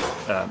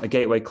 a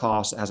gateway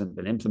class that hasn't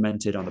been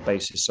implemented on the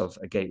basis of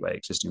a gateway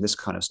existing, this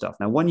kind of stuff.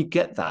 Now, when you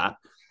get that,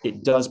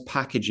 it does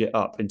package it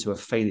up into a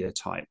failure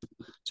type.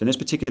 So in this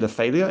particular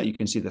failure, you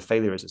can see the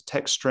failure is a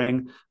text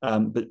string.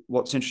 But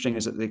what's interesting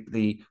is that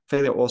the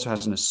failure also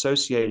has an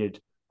associated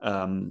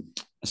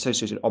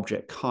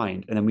object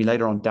kind, and then we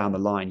later on down the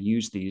line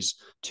use these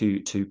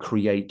to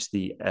create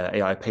the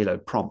AI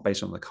payload prompt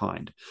based on the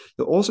kind.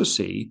 You'll also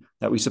see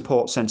that we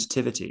support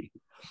sensitivity.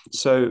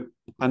 So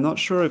I'm not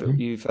sure if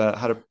you've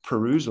had a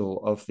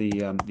perusal of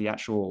the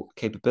actual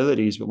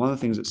capabilities, but one of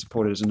the things that's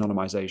supported is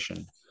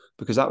anonymization,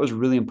 because that was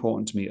really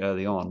important to me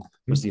early on,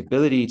 was the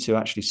ability to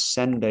actually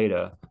send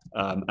data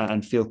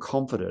and feel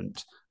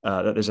confident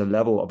that there's a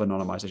level of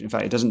anonymization. In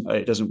fact,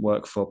 it doesn't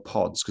work for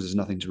pods because there's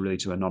nothing to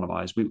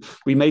anonymize.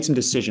 We made some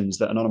decisions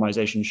that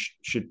anonymization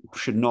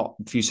should not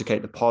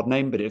fusicate the pod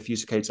name, but it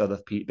fuscicates other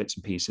bits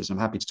and pieces. I'm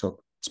happy to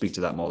speak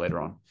to that more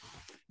later on.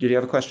 Did you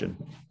have a question?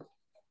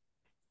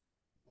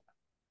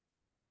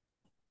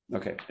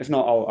 Okay, if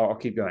not, I'll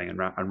keep going and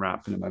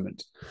wrap in a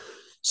moment.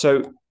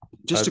 So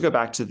just to go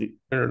back to the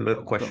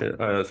little question,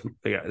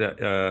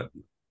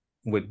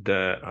 with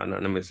the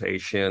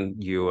anonymization,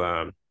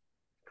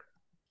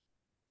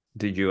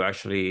 did you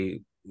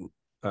actually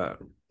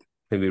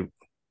maybe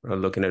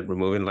looking at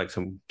removing like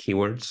some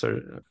keywords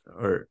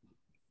or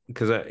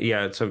because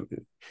so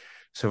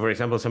for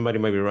example, somebody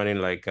might be running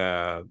like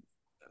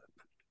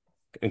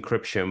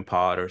encryption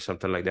pod or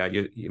something like that.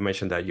 You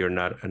mentioned that you're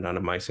not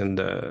anonymizing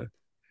the.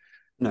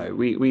 No,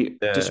 we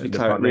just to be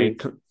clear,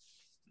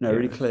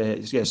 really clear.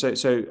 Yeah,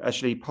 so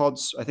actually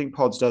pods, I think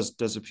pods does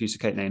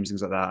obfuscate names,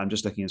 things like that. I'm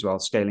just looking as well.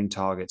 Scaling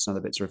targets and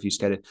other bits are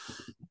obfuscated.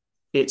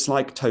 It's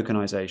like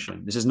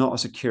tokenization. This is not a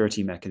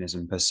security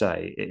mechanism per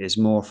se. It is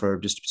more for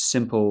just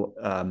simple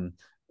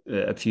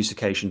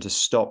obfuscation to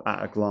stop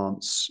at a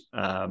glance.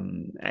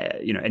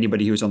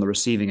 Anybody who was on the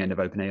receiving end of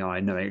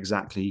OpenAI knowing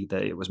exactly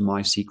that it was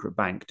my secret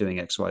bank doing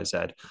X, Y, Z.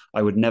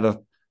 I would never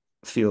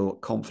feel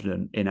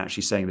confident in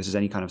actually saying this is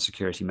any kind of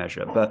security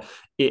measure, but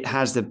it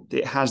has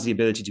the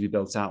ability to be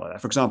built out like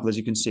that. For example, as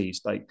you can see,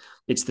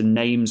 it's the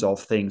names of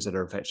things that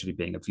are effectively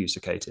being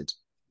obfuscated.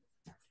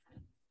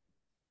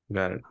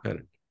 Got it.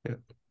 Yeah.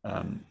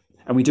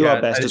 And we do our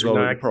best as well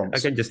with the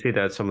prompts. I can just see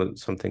that some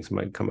things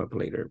might come up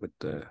later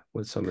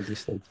with some of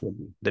these things, with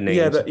the names.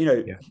 Yeah, but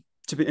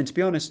to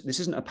be honest, this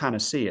isn't a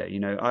panacea.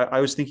 I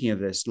was thinking of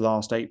this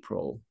last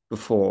April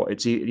before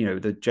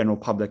the general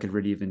public had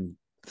really even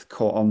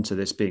caught on to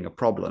this being a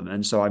problem,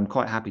 and so I'm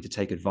quite happy to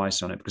take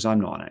advice on it because I'm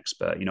not an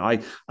expert.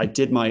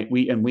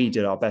 We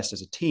did our best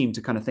as a team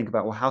to kind of think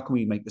about, well, how can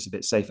we make this a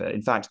bit safer?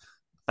 In fact,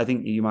 I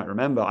think you might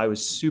remember I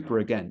was super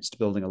against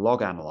building a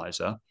log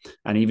analyzer.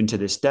 And even to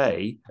this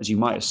day, as you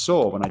might have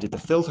saw when I did the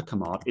filter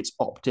command, it's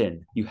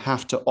opt-in. You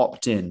have to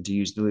opt in to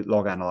use the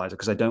log analyzer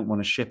because I don't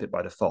want to ship it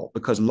by default.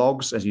 Because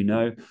logs, as you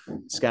know,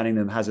 scanning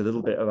them has a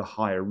little bit of a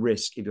higher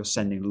risk if you're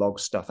sending log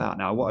stuff out.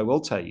 Now, what I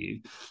will tell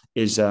you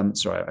is,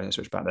 sorry, I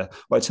switched back there.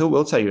 What I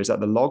will tell you is that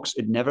the logs,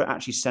 it never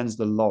actually sends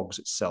the logs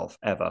itself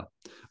ever.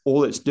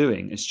 All it's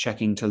doing is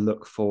checking to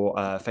look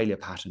for failure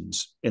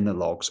patterns in the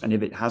logs. And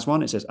if it has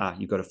one, it says,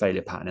 you've got a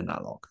failure pattern in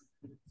that log.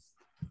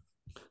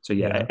 So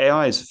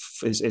AI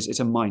is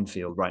a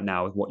minefield right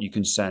now with what you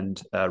can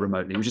send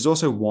remotely, which is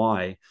also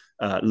why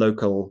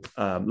local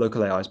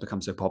AI has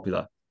become so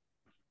popular.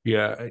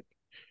 Yeah,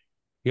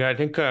 I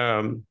think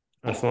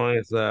as long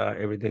as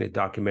everything is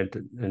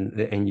documented and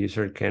the end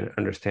user can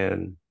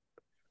understand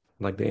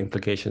like the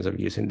implications of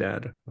using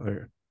that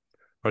or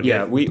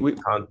get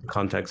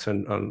context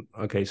on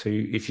okay, so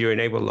if you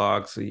enable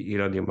logs, you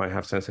might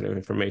have sensitive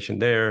information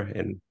there,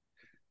 and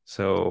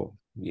so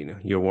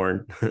you're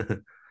warned.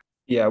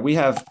 Yeah, we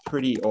have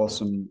pretty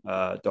awesome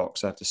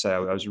docs, I have to say. I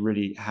was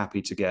really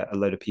happy to get a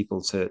load of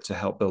people to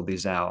help build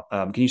these out.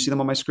 Can you see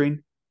them on my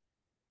screen?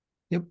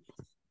 Yep.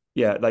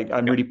 Yeah,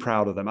 I'm really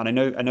proud of them, and I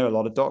know a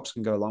lot of docs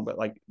can go along, but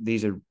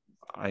these are.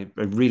 I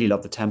really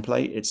love the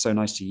template. It's so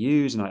nice to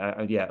use, and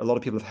a lot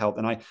of people have helped.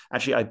 And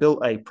I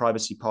built a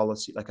privacy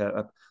policy, like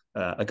a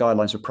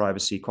guidelines for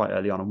privacy, quite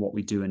early on what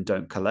we do and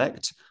don't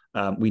collect.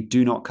 We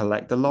do not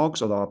collect the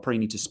logs, although I probably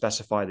need to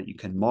specify that you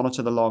can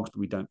monitor the logs, but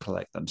we don't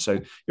collect them. So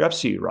you're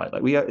absolutely right.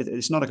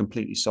 It's not a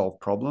completely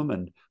solved problem,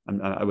 and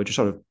we're just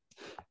sort of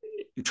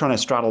trying to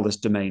straddle this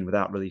domain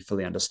without really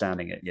fully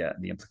understanding it yet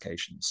and the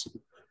implications.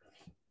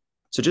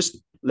 So just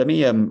let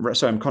me,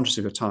 so I'm conscious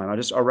of your time.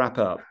 I'll wrap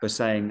up by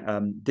saying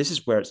this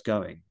is where it's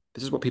going.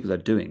 this is what people are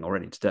doing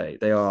already today.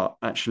 They are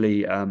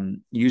actually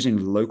using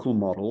local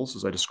models,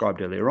 as I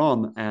described earlier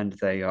on, and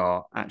they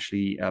are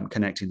actually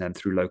connecting them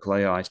through local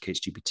AI to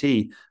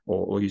K8sGPT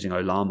or using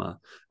OLAMA.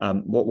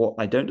 What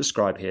I don't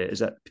describe here is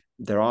that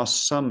there are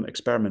some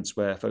experiments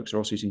where folks are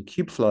also using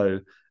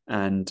Kubeflow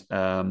and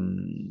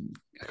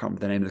I can't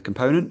remember the name of the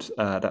component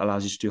that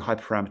allows you to do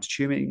hyperparameter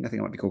tuning. I think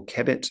it might be called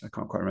K8s. I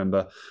can't quite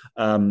remember.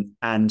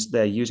 And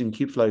they're using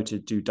Kubeflow to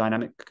do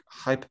dynamic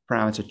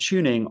hyperparameter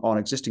tuning on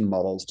existing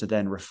models to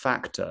then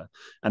refactor.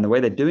 And the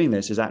way they're doing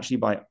this is actually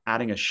by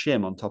adding a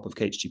shim on top of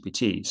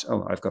K8sGPTs.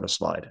 Oh, I've got a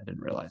slide. I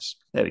didn't realize.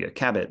 There we go.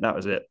 K8s. That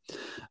was it.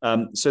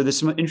 So there's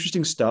some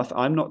interesting stuff.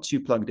 I'm not too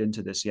plugged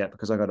into this yet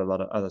because I got a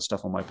lot of other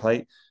stuff on my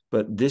plate.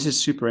 But this is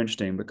super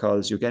interesting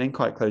because you're getting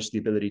quite close to the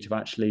ability to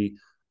actually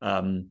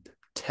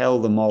tell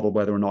the model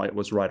whether or not it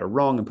was right or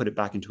wrong and put it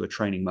back into a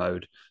training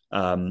mode.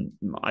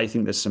 I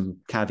think there's some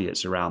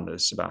caveats around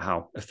this about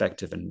how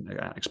effective and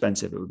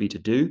expensive it would be to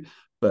do,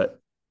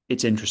 but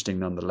it's interesting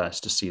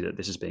nonetheless to see that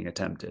this is being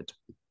attempted.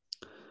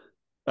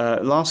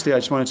 Lastly, I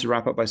just wanted to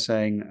wrap up by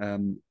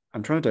saying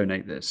I'm trying to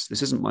donate this.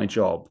 This isn't my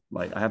job.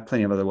 Like I have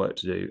plenty of other work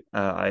to do.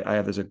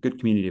 There's a good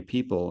community of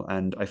people,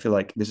 and I feel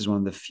like this is one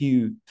of the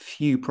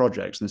few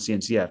projects in the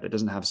CNCF that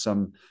doesn't have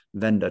some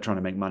vendor trying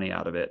to make money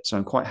out of it. So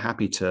I'm quite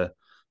happy to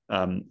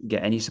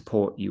get any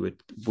support you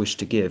would wish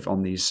to give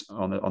on these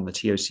on the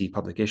TOC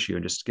public issue,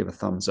 and just give a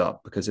thumbs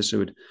up, because this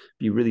would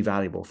be really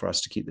valuable for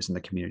us to keep this in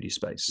the community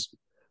space.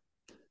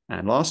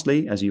 And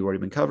lastly, as you've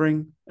already been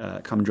covering,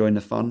 come join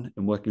the fun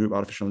in Working Group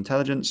Artificial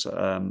Intelligence.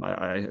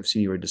 I have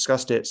seen you already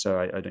discussed it, so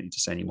I don't need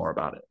to say any more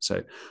about it.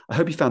 So I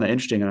hope you found that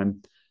interesting, and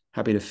I'm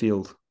happy to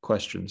field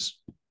questions.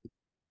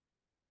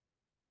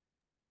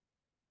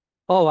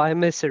 Oh,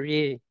 I'm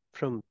SRE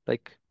from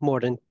like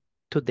more than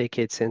 2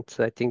 decades, and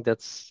I think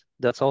that's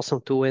awesome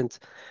too. And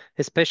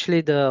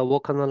especially the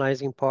work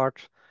analyzing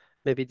part,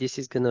 maybe this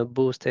is gonna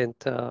boost. And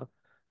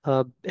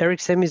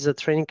RxM is a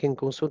training and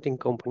consulting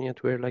company, and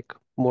we're like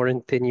more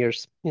than 10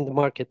 years in the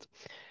market.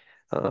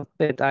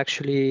 And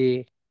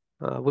actually,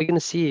 we're gonna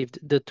see if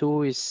the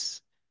tool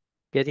is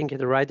getting in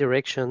the right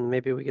direction.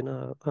 Maybe we're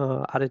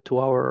gonna add it to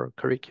our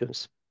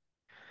curriculums,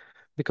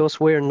 because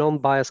we're a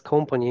non-biased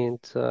company,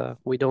 and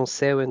we don't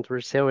sell and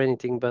resell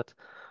anything, but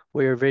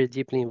we're very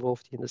deeply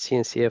involved in the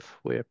CNCF.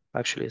 We're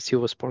actually a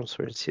silver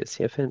sponsor in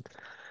CNCF, and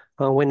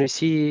when we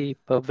see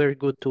very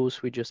good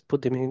tools, we just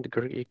put them in the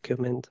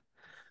curriculum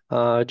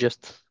and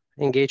just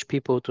engage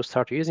people to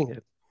start using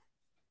it.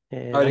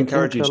 And I'd I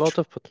encourage think you a to lot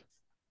of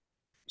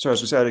so I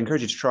was gonna say, I'd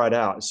encourage you to try it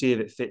out, see if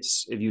it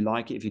fits, if you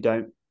like it. If you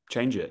don't,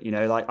 change it. You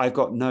know, like I've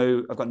got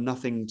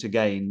nothing to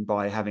gain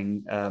by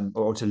having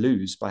or to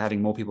lose by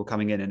having more people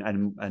coming in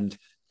and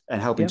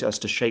helping us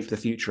to shape the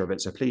future of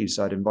it. So please,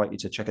 I'd invite you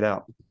to check it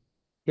out.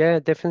 Yeah,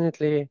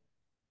 definitely.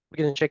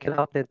 We're gonna check it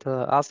out. And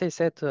as I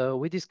said,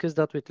 we discussed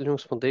that with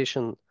Linux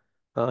Foundation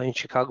in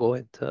Chicago,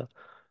 and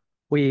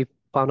we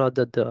found out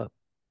that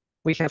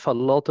we have a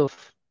lot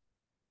of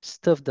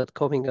stuff that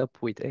coming up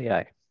with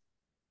AI.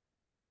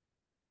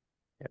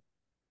 Yeah.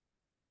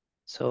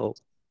 So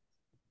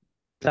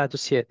glad to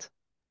see it.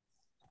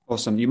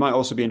 Awesome. You might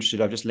also be interested.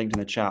 I've just linked in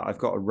the chat. I've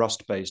got a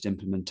Rust-based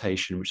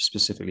implementation, which is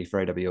specifically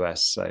for AWS.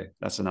 So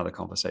that's another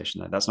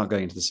conversation there. That's not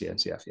going into the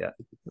CNCF yet.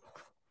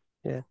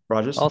 Yeah.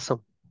 Rajesh?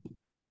 Awesome.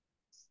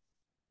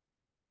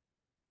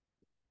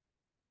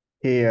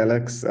 Hey,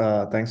 Alex,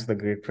 thanks for the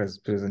great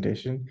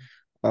presentation.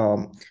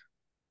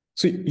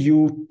 So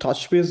you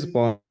touched base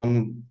upon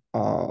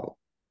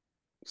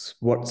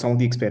what some of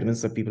the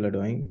experiments that people are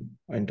doing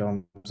in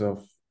terms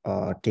of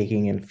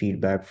taking in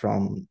feedback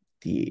from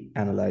the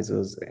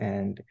analyzers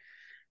and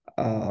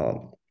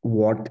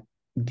what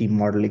the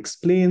model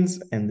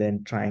explains, and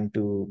then trying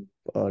to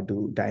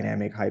do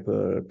dynamic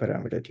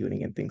hyperparameter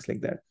tuning and things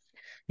like that.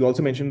 You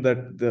also mentioned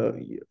that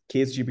the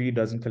K8sGPT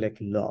doesn't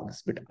collect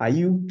logs, but are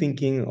you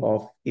thinking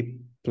of a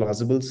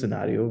plausible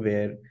scenario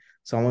where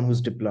someone who's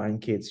deploying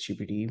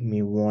K8sGPT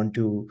may want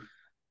to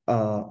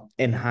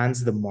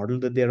enhance the model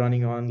that they're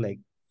running on, like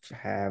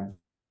have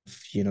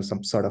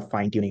some sort of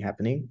fine tuning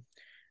happening?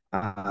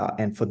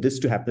 And for this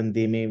to happen,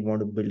 they may want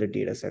to build a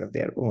data set of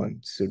their own.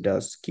 So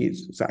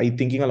are you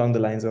thinking along the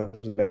lines of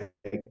like,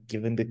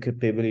 given the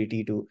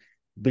capability to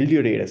build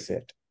your data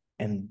set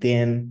and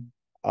then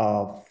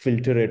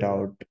filter it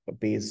out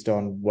based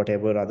on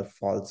whatever are the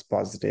false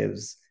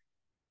positives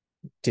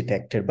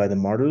detected by the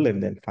model,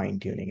 and then fine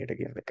tuning it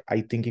again? Like, are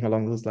you thinking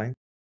along those lines?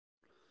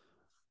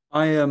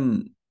 I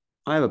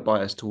have a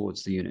bias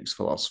towards the Unix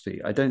philosophy.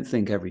 I don't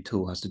think every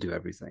tool has to do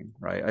everything,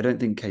 right? I don't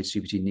think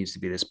K8sGPT needs to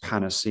be this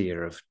panacea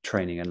of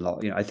training and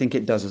lot. I think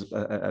it does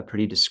a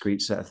pretty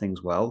discrete set of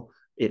things well.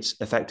 It's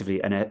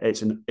effectively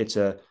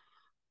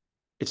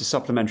it's a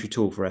supplementary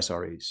tool for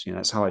SREs.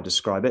 That's how I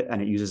describe it,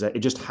 and it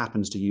just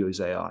happens to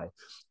use AI.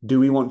 Do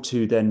we want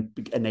to then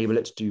enable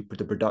it to do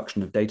the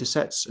production of data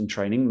sets and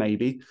training?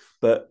 Maybe.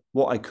 But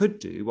what we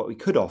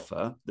could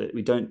offer that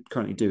we don't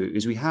currently do,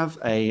 is we have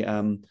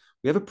a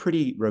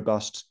pretty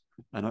robust,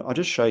 and I'll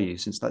just show you,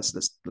 since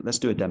let's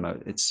do a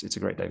demo. It's a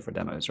great day for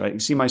demos, right? You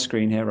see my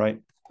screen here, right?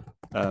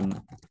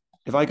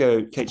 if I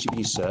go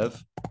K8sGPT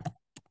serve,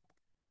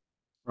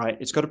 right,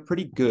 it's got a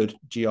pretty good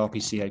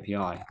gRPC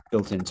API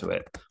built into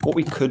it. What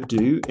we could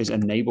do is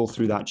enable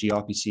through that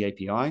gRPC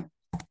API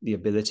the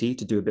ability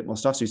to do a bit more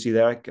stuff. So you see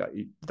there,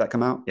 did that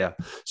come out? Yeah.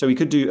 So we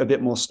could do a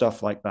bit more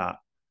stuff like that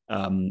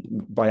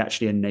by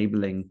actually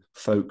enabling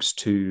folks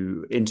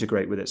to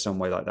integrate with it some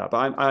way like that.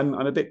 But I'm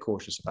a bit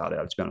cautious about it,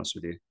 to be honest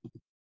with you.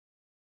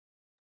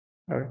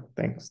 All right,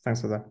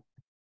 thanks for that.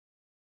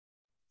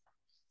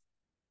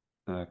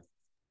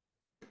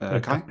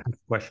 Kai?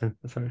 Question.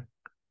 Sorry.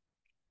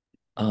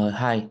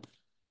 Hi.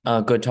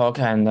 Good talk,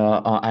 and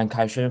I'm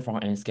Kai-Shen from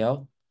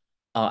Nscale.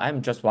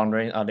 I'm just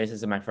wondering, this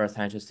is my first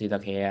time to see the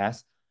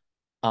KAS.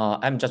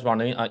 I'm just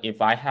wondering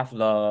if I have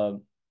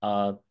the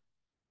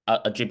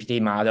a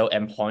GPT model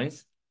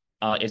endpoints,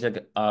 is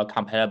it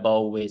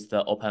compatible with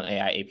the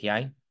OpenAI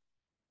API?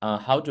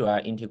 How do I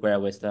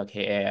integrate with the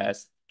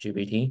KAS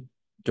GPT?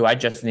 Do I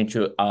just need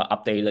to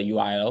update the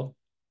URL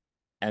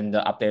and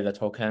update the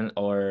token,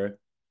 or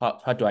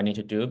what do I need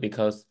to do?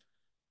 Because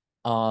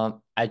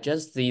I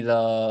just see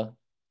the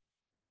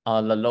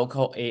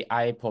local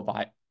AI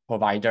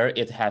provider,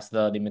 it has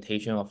the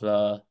limitation of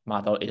the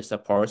model it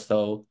supports.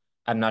 So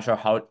I'm not sure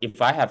how,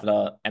 if I have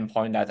the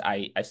endpoint that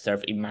I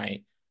serve in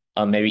my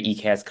maybe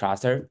EKS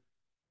cluster,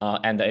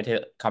 and it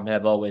is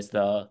compatible with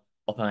the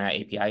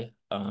OpenAI API,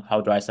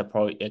 how do I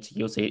support it,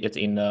 use it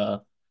in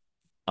the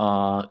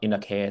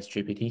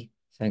K8sGPT?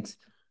 Thanks.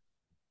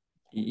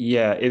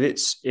 Yeah, if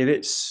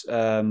it's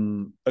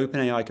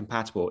OpenAI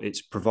compatible,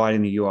 it's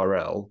providing the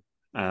URL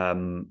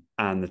and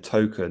the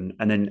token.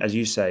 And then, as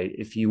you say,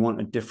 if you want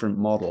a different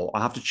model,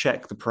 I have to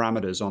check the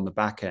parameters on the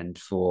back end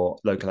for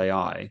local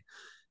AI.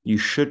 You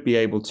should be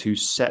able to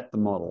set the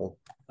model.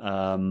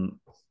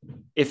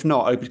 If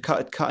not,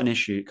 cut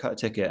a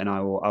ticket, and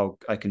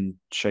I can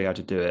show you how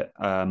to do it.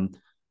 I'm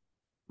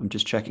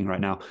just checking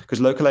right now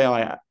because local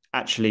AI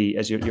actually,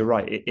 as you're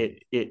right,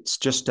 it's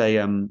just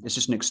an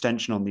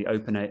extension on the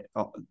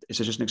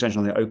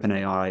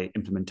OpenAI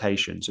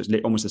implementation. So it's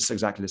almost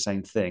exactly the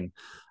same thing.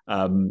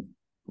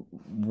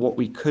 What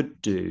we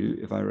could do,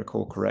 if I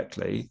recall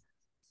correctly,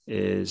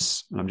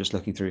 is, and I'm just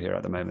looking through here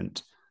at the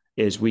moment,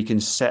 is we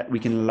can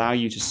allow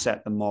you to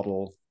set the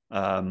model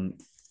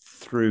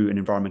through an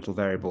environmental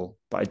variable,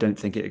 but I don't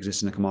think it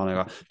exists in the command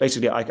line.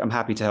 Basically, I'm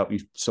happy to help you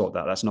sort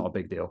that. That's not a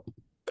big deal.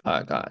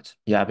 Got it.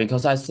 Yeah,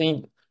 because I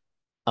think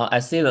I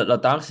see that the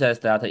doc says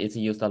that it's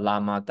used the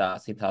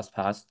llama.c++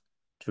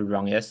 to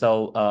run it.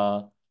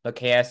 So the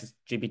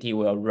K8sGPT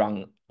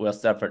will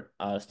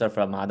serve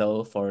a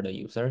model for the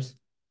users.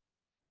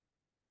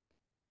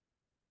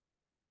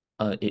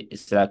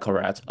 Is that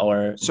correct?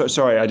 Or so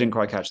sorry, I didn't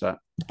quite catch that.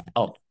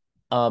 Oh,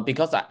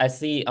 because I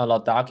see the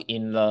doc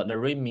in the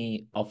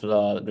README of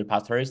the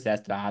repository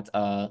says that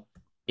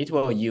it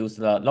will use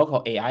the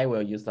local AI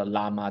will use the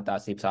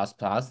llama.c++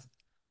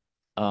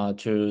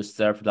 to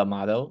serve the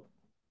model.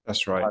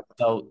 That's right.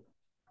 So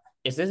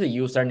is this a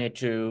user need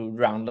to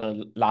run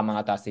the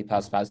llama.c++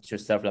 to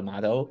serve the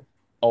model,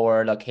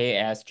 or the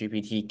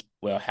K8sGPT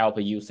will help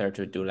a user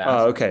to do that?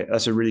 Oh, okay.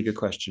 That's a really good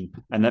question.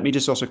 And let me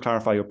just also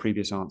clarify your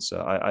previous answer.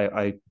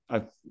 I've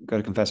got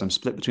to confess, I'm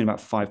split between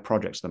about 5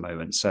 projects at the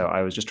moment. So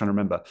I was just trying to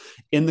remember.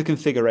 In the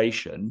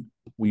configuration,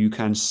 you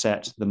can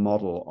set the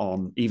model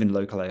on even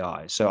local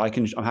AI. So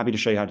I'm happy to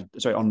show you how to,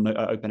 sorry, on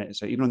OpenAI.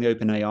 So even on the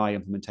OpenAI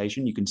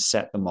implementation, you can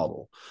set the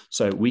model.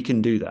 So we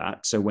can do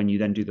that. So when you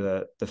then do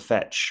the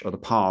fetch or the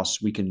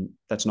parse,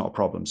 that's not a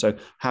problem. So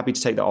happy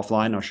to take that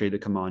offline. I'll show you the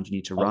command you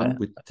need to run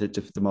with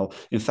the model.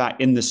 In fact,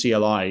 in the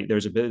CLI,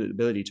 there's a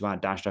ability to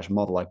add --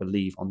 model, I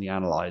believe, on the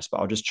analyze,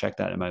 but I'll just check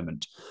that in a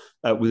moment.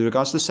 With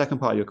regards to the second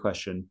part of your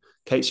question,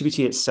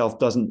 K8sGPT itself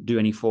doesn't do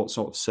any sort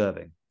of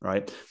serving,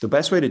 right? The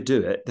best way to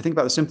do it, to think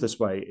about the simplest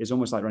way, is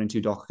almost like running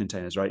 2 Docker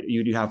containers, right?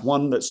 You have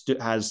one that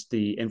has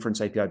the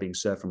inference API being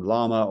served from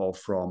Llama or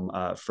from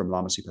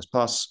Llama C++,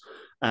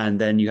 and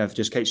then you have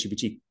just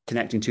K8sGPT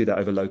connecting to that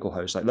over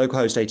localhost, like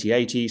localhost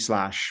 8080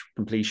 /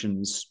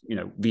 completions,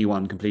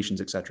 V1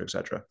 completions, etc.,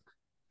 etc.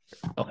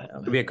 Okay.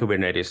 Could be a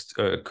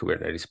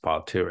Kubernetes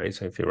pod too, right?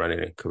 So if you're running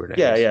a Kubernetes.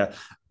 Yeah.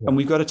 And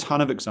we've got a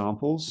ton of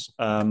examples.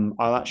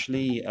 I'll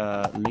actually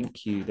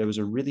link you. There was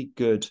a really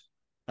good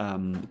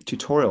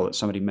tutorial that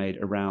somebody made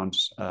around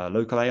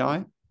local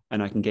AI,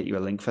 and I can get you a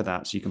link for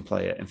that so you can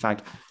play it. In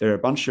fact, there are a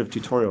bunch of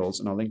tutorials,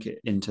 and I'll link it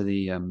into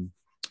the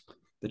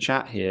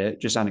chat here,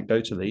 just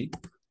anecdotally,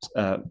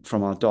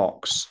 from our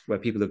docs, where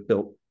people have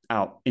built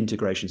out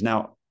integrations.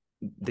 Now,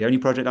 the only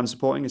project I'm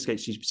supporting is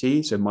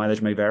K8sGPT, so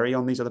mileage may vary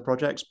on these other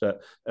projects,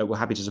 but we're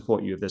happy to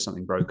support you if there's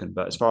something broken.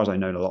 But as far as I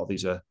know, a lot of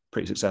these are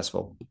pretty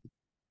successful.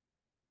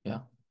 Yeah.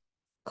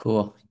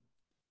 Cool.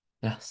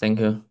 Yeah, thank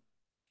you.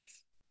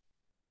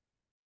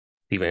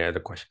 Even any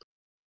other question?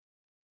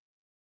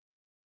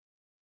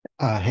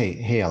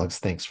 Hey, Alex,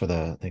 thanks for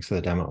the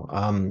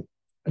demo.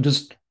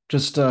 Just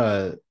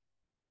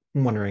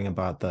wondering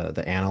about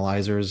the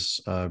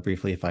analyzers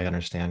briefly, if I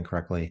understand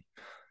correctly.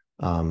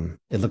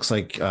 It looks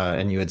like,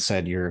 and you had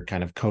said you're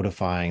kind of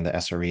codifying the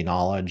SRE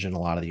knowledge and a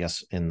lot of the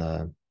in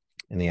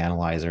the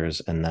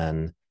analyzers, and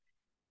then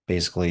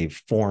basically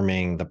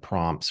forming the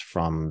prompts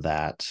from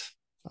that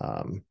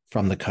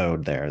from the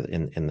code there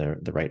in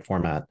the right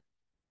format.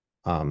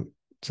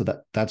 So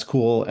that's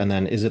cool. And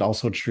then is it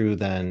also true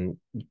then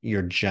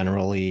you're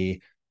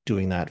generally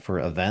doing that for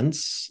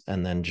events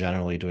and then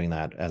generally doing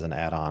that as an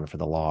add-on for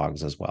the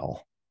logs as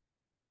well?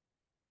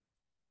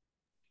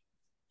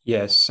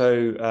 Yes.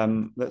 So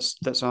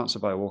let's answer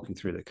by walking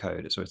through the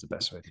code. It's always the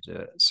best way to do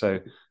it. So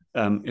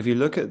if you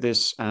look at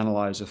this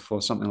analyzer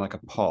for something like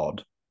a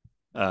pod,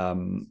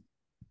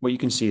 what you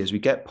can see is we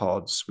get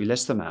pods, we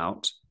list them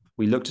out,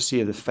 we look to see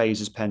if the phase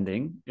is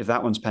pending. If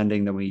that one's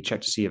pending, then we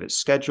check to see if it's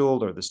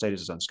scheduled or if the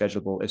status is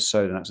unschedulable. If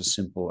so, then that's a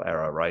simple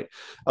error, right?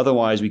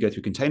 Otherwise, we go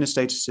through container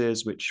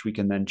statuses, which we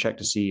can then check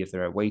to see if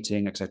they're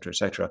awaiting, et cetera, et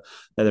cetera.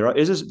 Now, there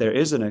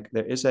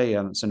is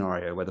a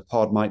scenario where the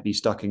pod might be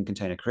stuck in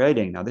container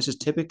creating. Now, this is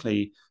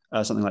typically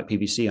something like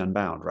PVC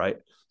unbound, right?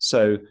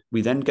 So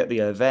we then get the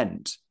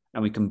event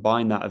and we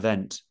combine that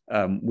event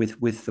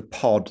with the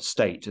pod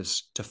state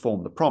to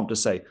form the prompt to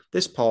say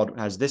this pod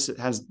this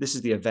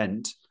is the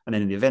event, and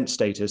then in the event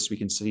status we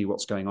can see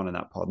what's going on in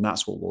that pod, and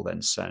that's what we'll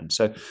then send.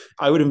 So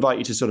I would invite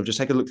you to sort of just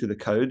take a look through the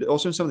code.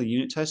 Also in some of the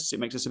unit tests, it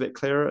makes us a bit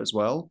clearer as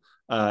well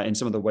in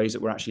some of the ways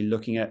that we're actually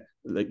looking at.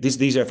 Like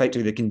these are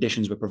effectively the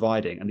conditions we're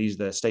providing, and these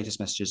are the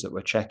status messages that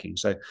we're checking.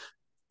 So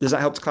does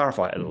that help to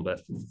clarify it a little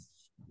bit?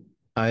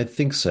 I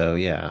think so,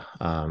 yeah.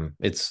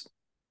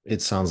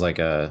 It sounds like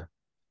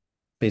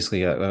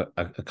basically a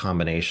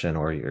combination,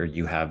 or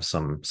you have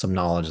some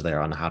knowledge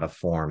there on how to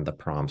form the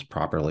prompts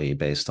properly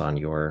based on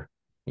your,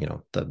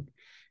 the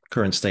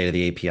current state of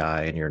the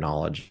API and your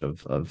knowledge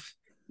of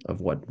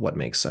what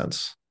makes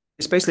sense.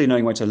 It's basically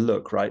knowing where to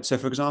look, right? So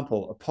for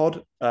example, a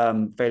pod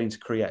failing to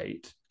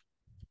create,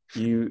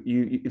 you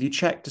if you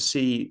check to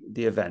see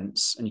the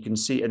events and you can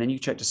see, and then you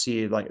check to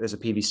see like there's a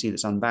PVC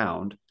that's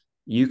unbound,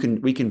 we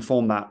can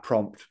form that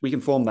prompt, we can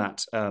form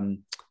that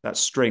that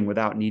string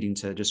without needing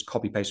to just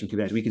copy paste from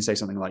Kubernetes. We can say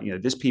something like,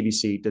 this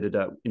PVC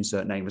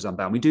insert name was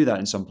unbound. We do that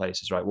in some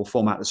places, right? We'll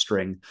format the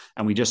string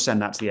and we just send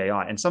that to the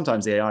AI. And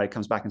sometimes the AI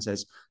comes back and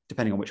says,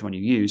 depending on which one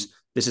you use,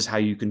 this is how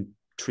you can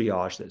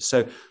triage this.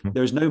 So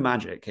there's no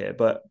magic here,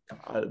 but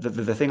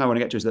the thing I want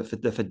to get to is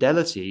that the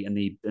fidelity and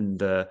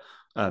the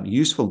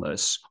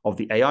usefulness of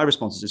the AI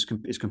responses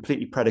is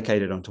completely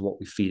predicated onto what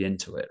we feed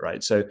into it,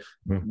 right? So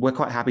we're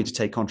quite happy to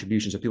take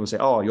contributions. If people say,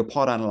 oh, your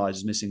pod analyzer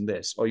is missing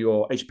this, or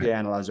your HPA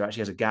analyzer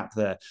actually has a gap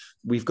there.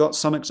 We've got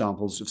some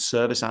examples of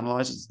service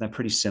analyzers. They're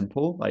pretty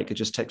simple. Like it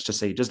just takes to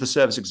say, does the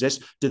service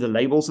exist? Do the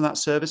labels in that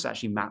service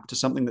actually map to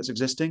something that's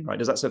existing, right?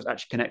 Does that service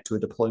actually connect to a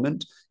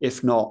deployment?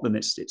 If not, then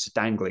it's a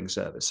dangling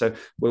service. So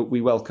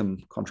we welcome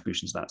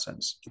contributions in that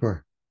sense.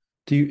 Sure.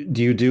 Do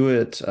you do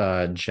it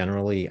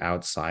generally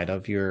outside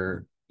of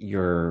your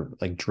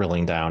like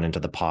drilling down into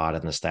the pod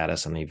and the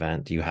status and the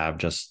event? Do you have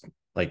just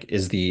like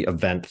is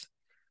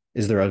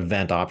there an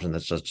event option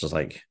that's just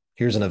like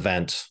here's an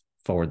event,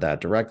 forward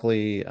that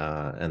directly?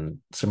 And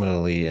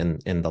similarly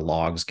in the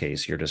logs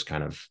case, you're just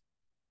kind of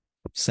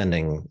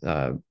sending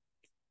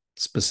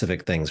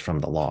specific things from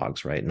the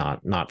logs, right?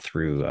 Not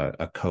through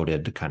a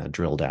coded kind of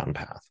drill down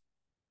path.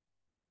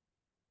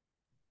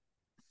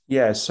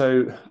 Yeah,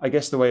 so I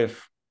guess the way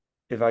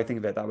if I think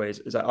of it that way is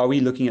that are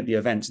we looking at the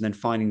events and then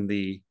finding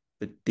the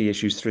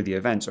issues through the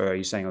events, or are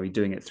you saying are we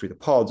doing it through the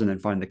pods and then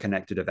find the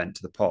connected event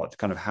to the pod?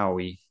 Kind of how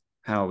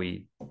are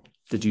we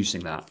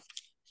deducing that?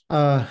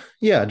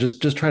 Yeah,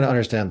 just trying to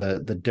understand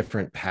the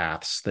different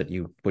paths that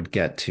you would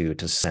get to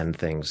send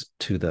things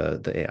to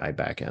the AI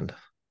backend.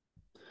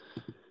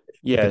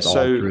 Yeah, if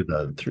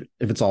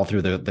it's all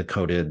through the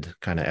coded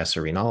kind of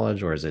SRE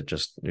knowledge, or is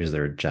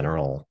there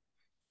general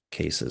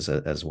cases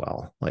as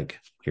well? Like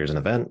here's an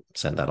event,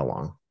 send that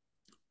along.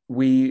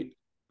 We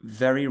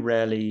very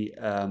rarely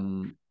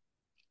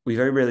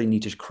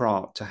need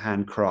to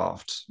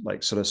handcraft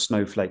like sort of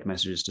snowflake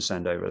messages to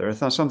send over. There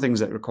are some things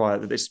that require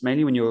that. It's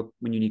mainly when you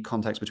need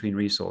context between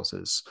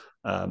resources.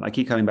 I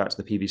keep coming back to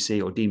the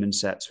PVC or daemon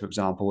sets, for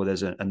example, where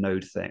there's a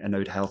node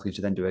health. You have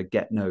to then do a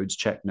get nodes,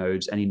 check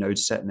nodes, any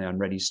nodes set in the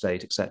unready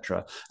state,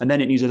 etc. And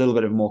then it needs a little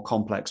bit of a more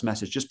complex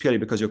message, just purely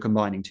because you're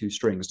combining two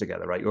strings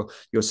together, right?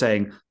 You're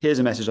saying, here's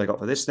a message I got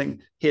for this thing,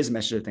 here's a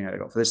message I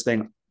got for this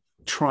thing.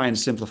 Try and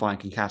simplify and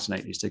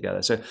concatenate these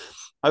together. So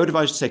I would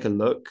advise you to take a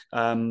look.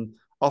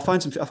 I'll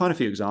find a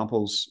few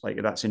examples, like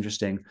if that's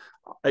interesting.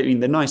 I mean,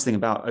 the nice thing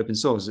about open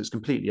source is it's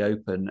completely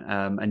open,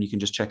 and you can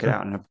just check it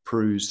out and have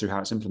peruse through how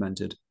it's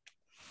implemented.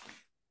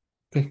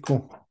 Okay,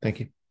 cool.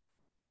 Thank you.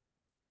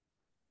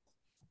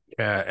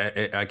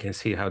 Yeah, I can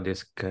see how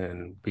this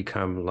can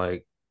become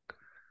like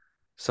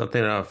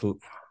something of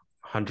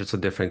hundreds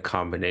of different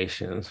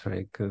combinations,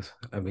 right? Because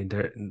I mean,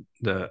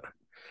 the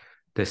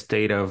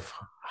state of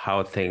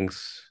how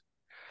things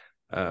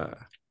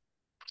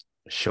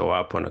show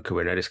up on a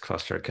Kubernetes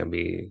cluster can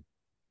be,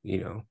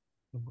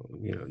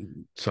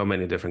 so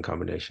many different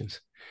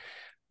combinations.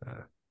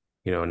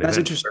 That's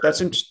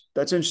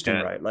interesting,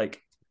 yeah. Right?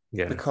 Like,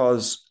 yeah,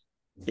 because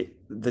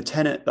the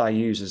tenet I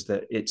use is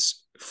that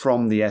it's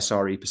from the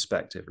SRE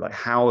perspective. Like,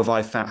 how do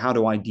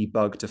I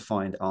debug to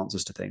find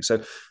answers to things?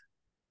 So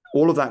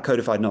all of that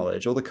codified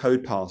knowledge, all the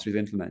code paths we've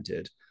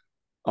implemented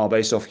are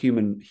based off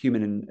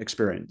human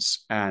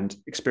experience, and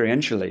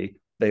experientially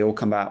they all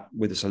come out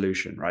with a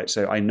solution, right?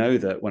 So I know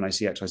that when I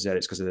see XYZ,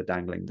 it's because of the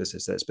dangling this.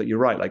 But you're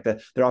right, like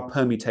there are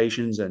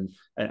permutations and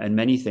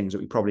many things that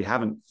we probably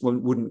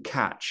wouldn't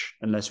catch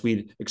unless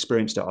we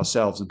experienced it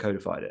ourselves and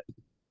codified it.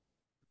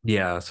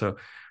 Yeah, so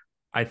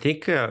I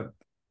think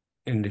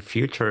in the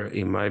future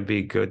it might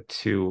be good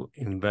to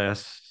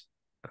invest,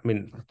 I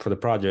mean, for the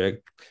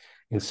project,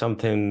 in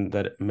something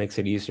that makes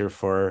it easier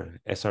for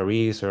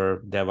SREs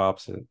or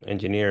DevOps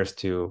engineers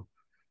to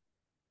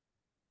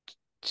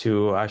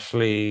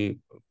actually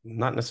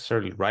not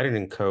necessarily write it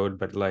in code,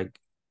 but like,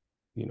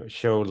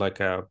 show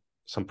like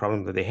some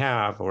problem that they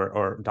have,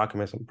 or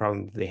document some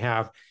problem that they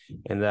have,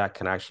 and that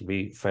can actually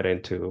be fed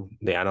into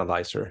the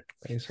analyzer,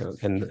 right? So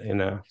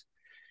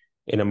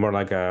in a more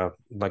like a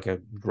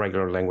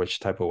regular language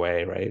type of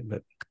way, right?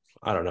 But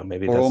I don't know,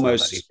 maybe Or that's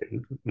almost,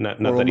 not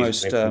or that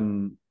almost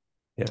easy.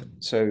 Yeah.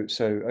 So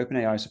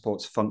OpenAI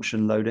supports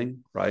function loading,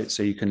 right?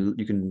 So you can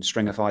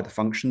stringify the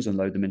functions and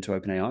load them into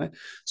OpenAI.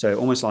 So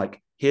almost like,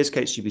 here's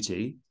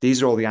K8sGPT.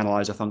 These are all the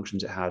analyzer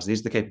functions it has. These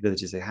are the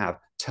capabilities they have.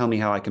 Tell me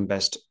how I can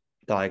best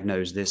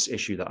diagnose this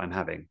issue that I'm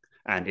having.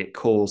 And it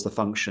calls the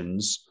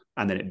functions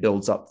and then it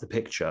builds up the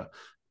picture.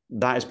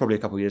 That is probably a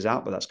couple of years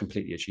out, but that's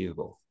completely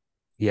achievable.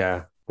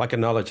 Yeah, like a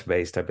knowledge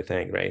base type of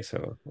thing, right?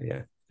 So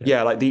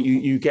yeah, like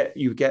you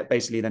get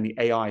basically then the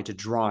AI to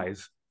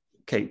drive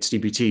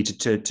K8sGPT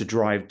to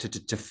drive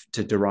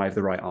to derive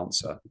the right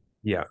answer.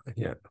 Yeah.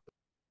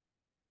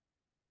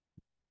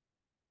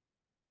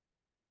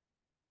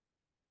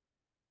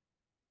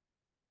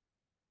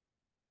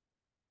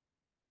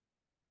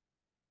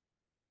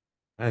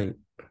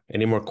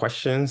 Any more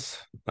questions?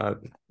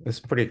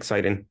 It's pretty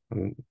exciting. I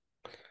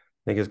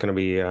think it's going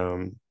to be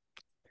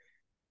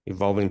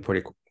evolving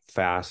pretty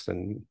fast,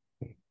 and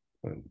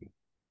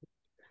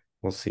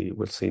we'll see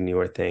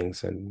newer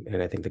things,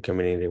 and I think the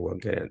community will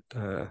get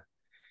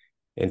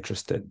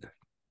interested.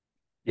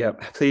 Yeah,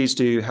 please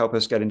do help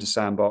us get into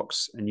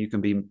Sandbox, and you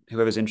can be,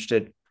 whoever's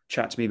interested,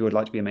 chat to me if you would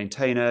like to be a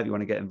maintainer, if you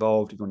want to get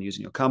involved, if you want to use it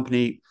in your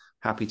company,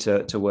 happy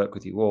to work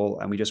with you all.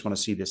 And we just want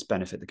to see this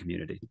benefit the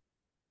community.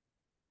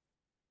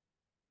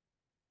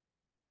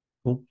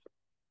 Cool.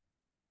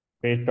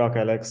 Great talk,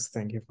 Alex.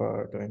 Thank you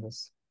for doing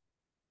this.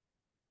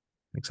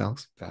 Thanks,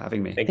 Alex. For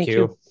having me. Thank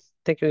you.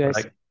 Thank you,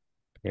 guys. Bye.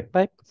 Yeah.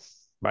 Bye.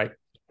 Bye.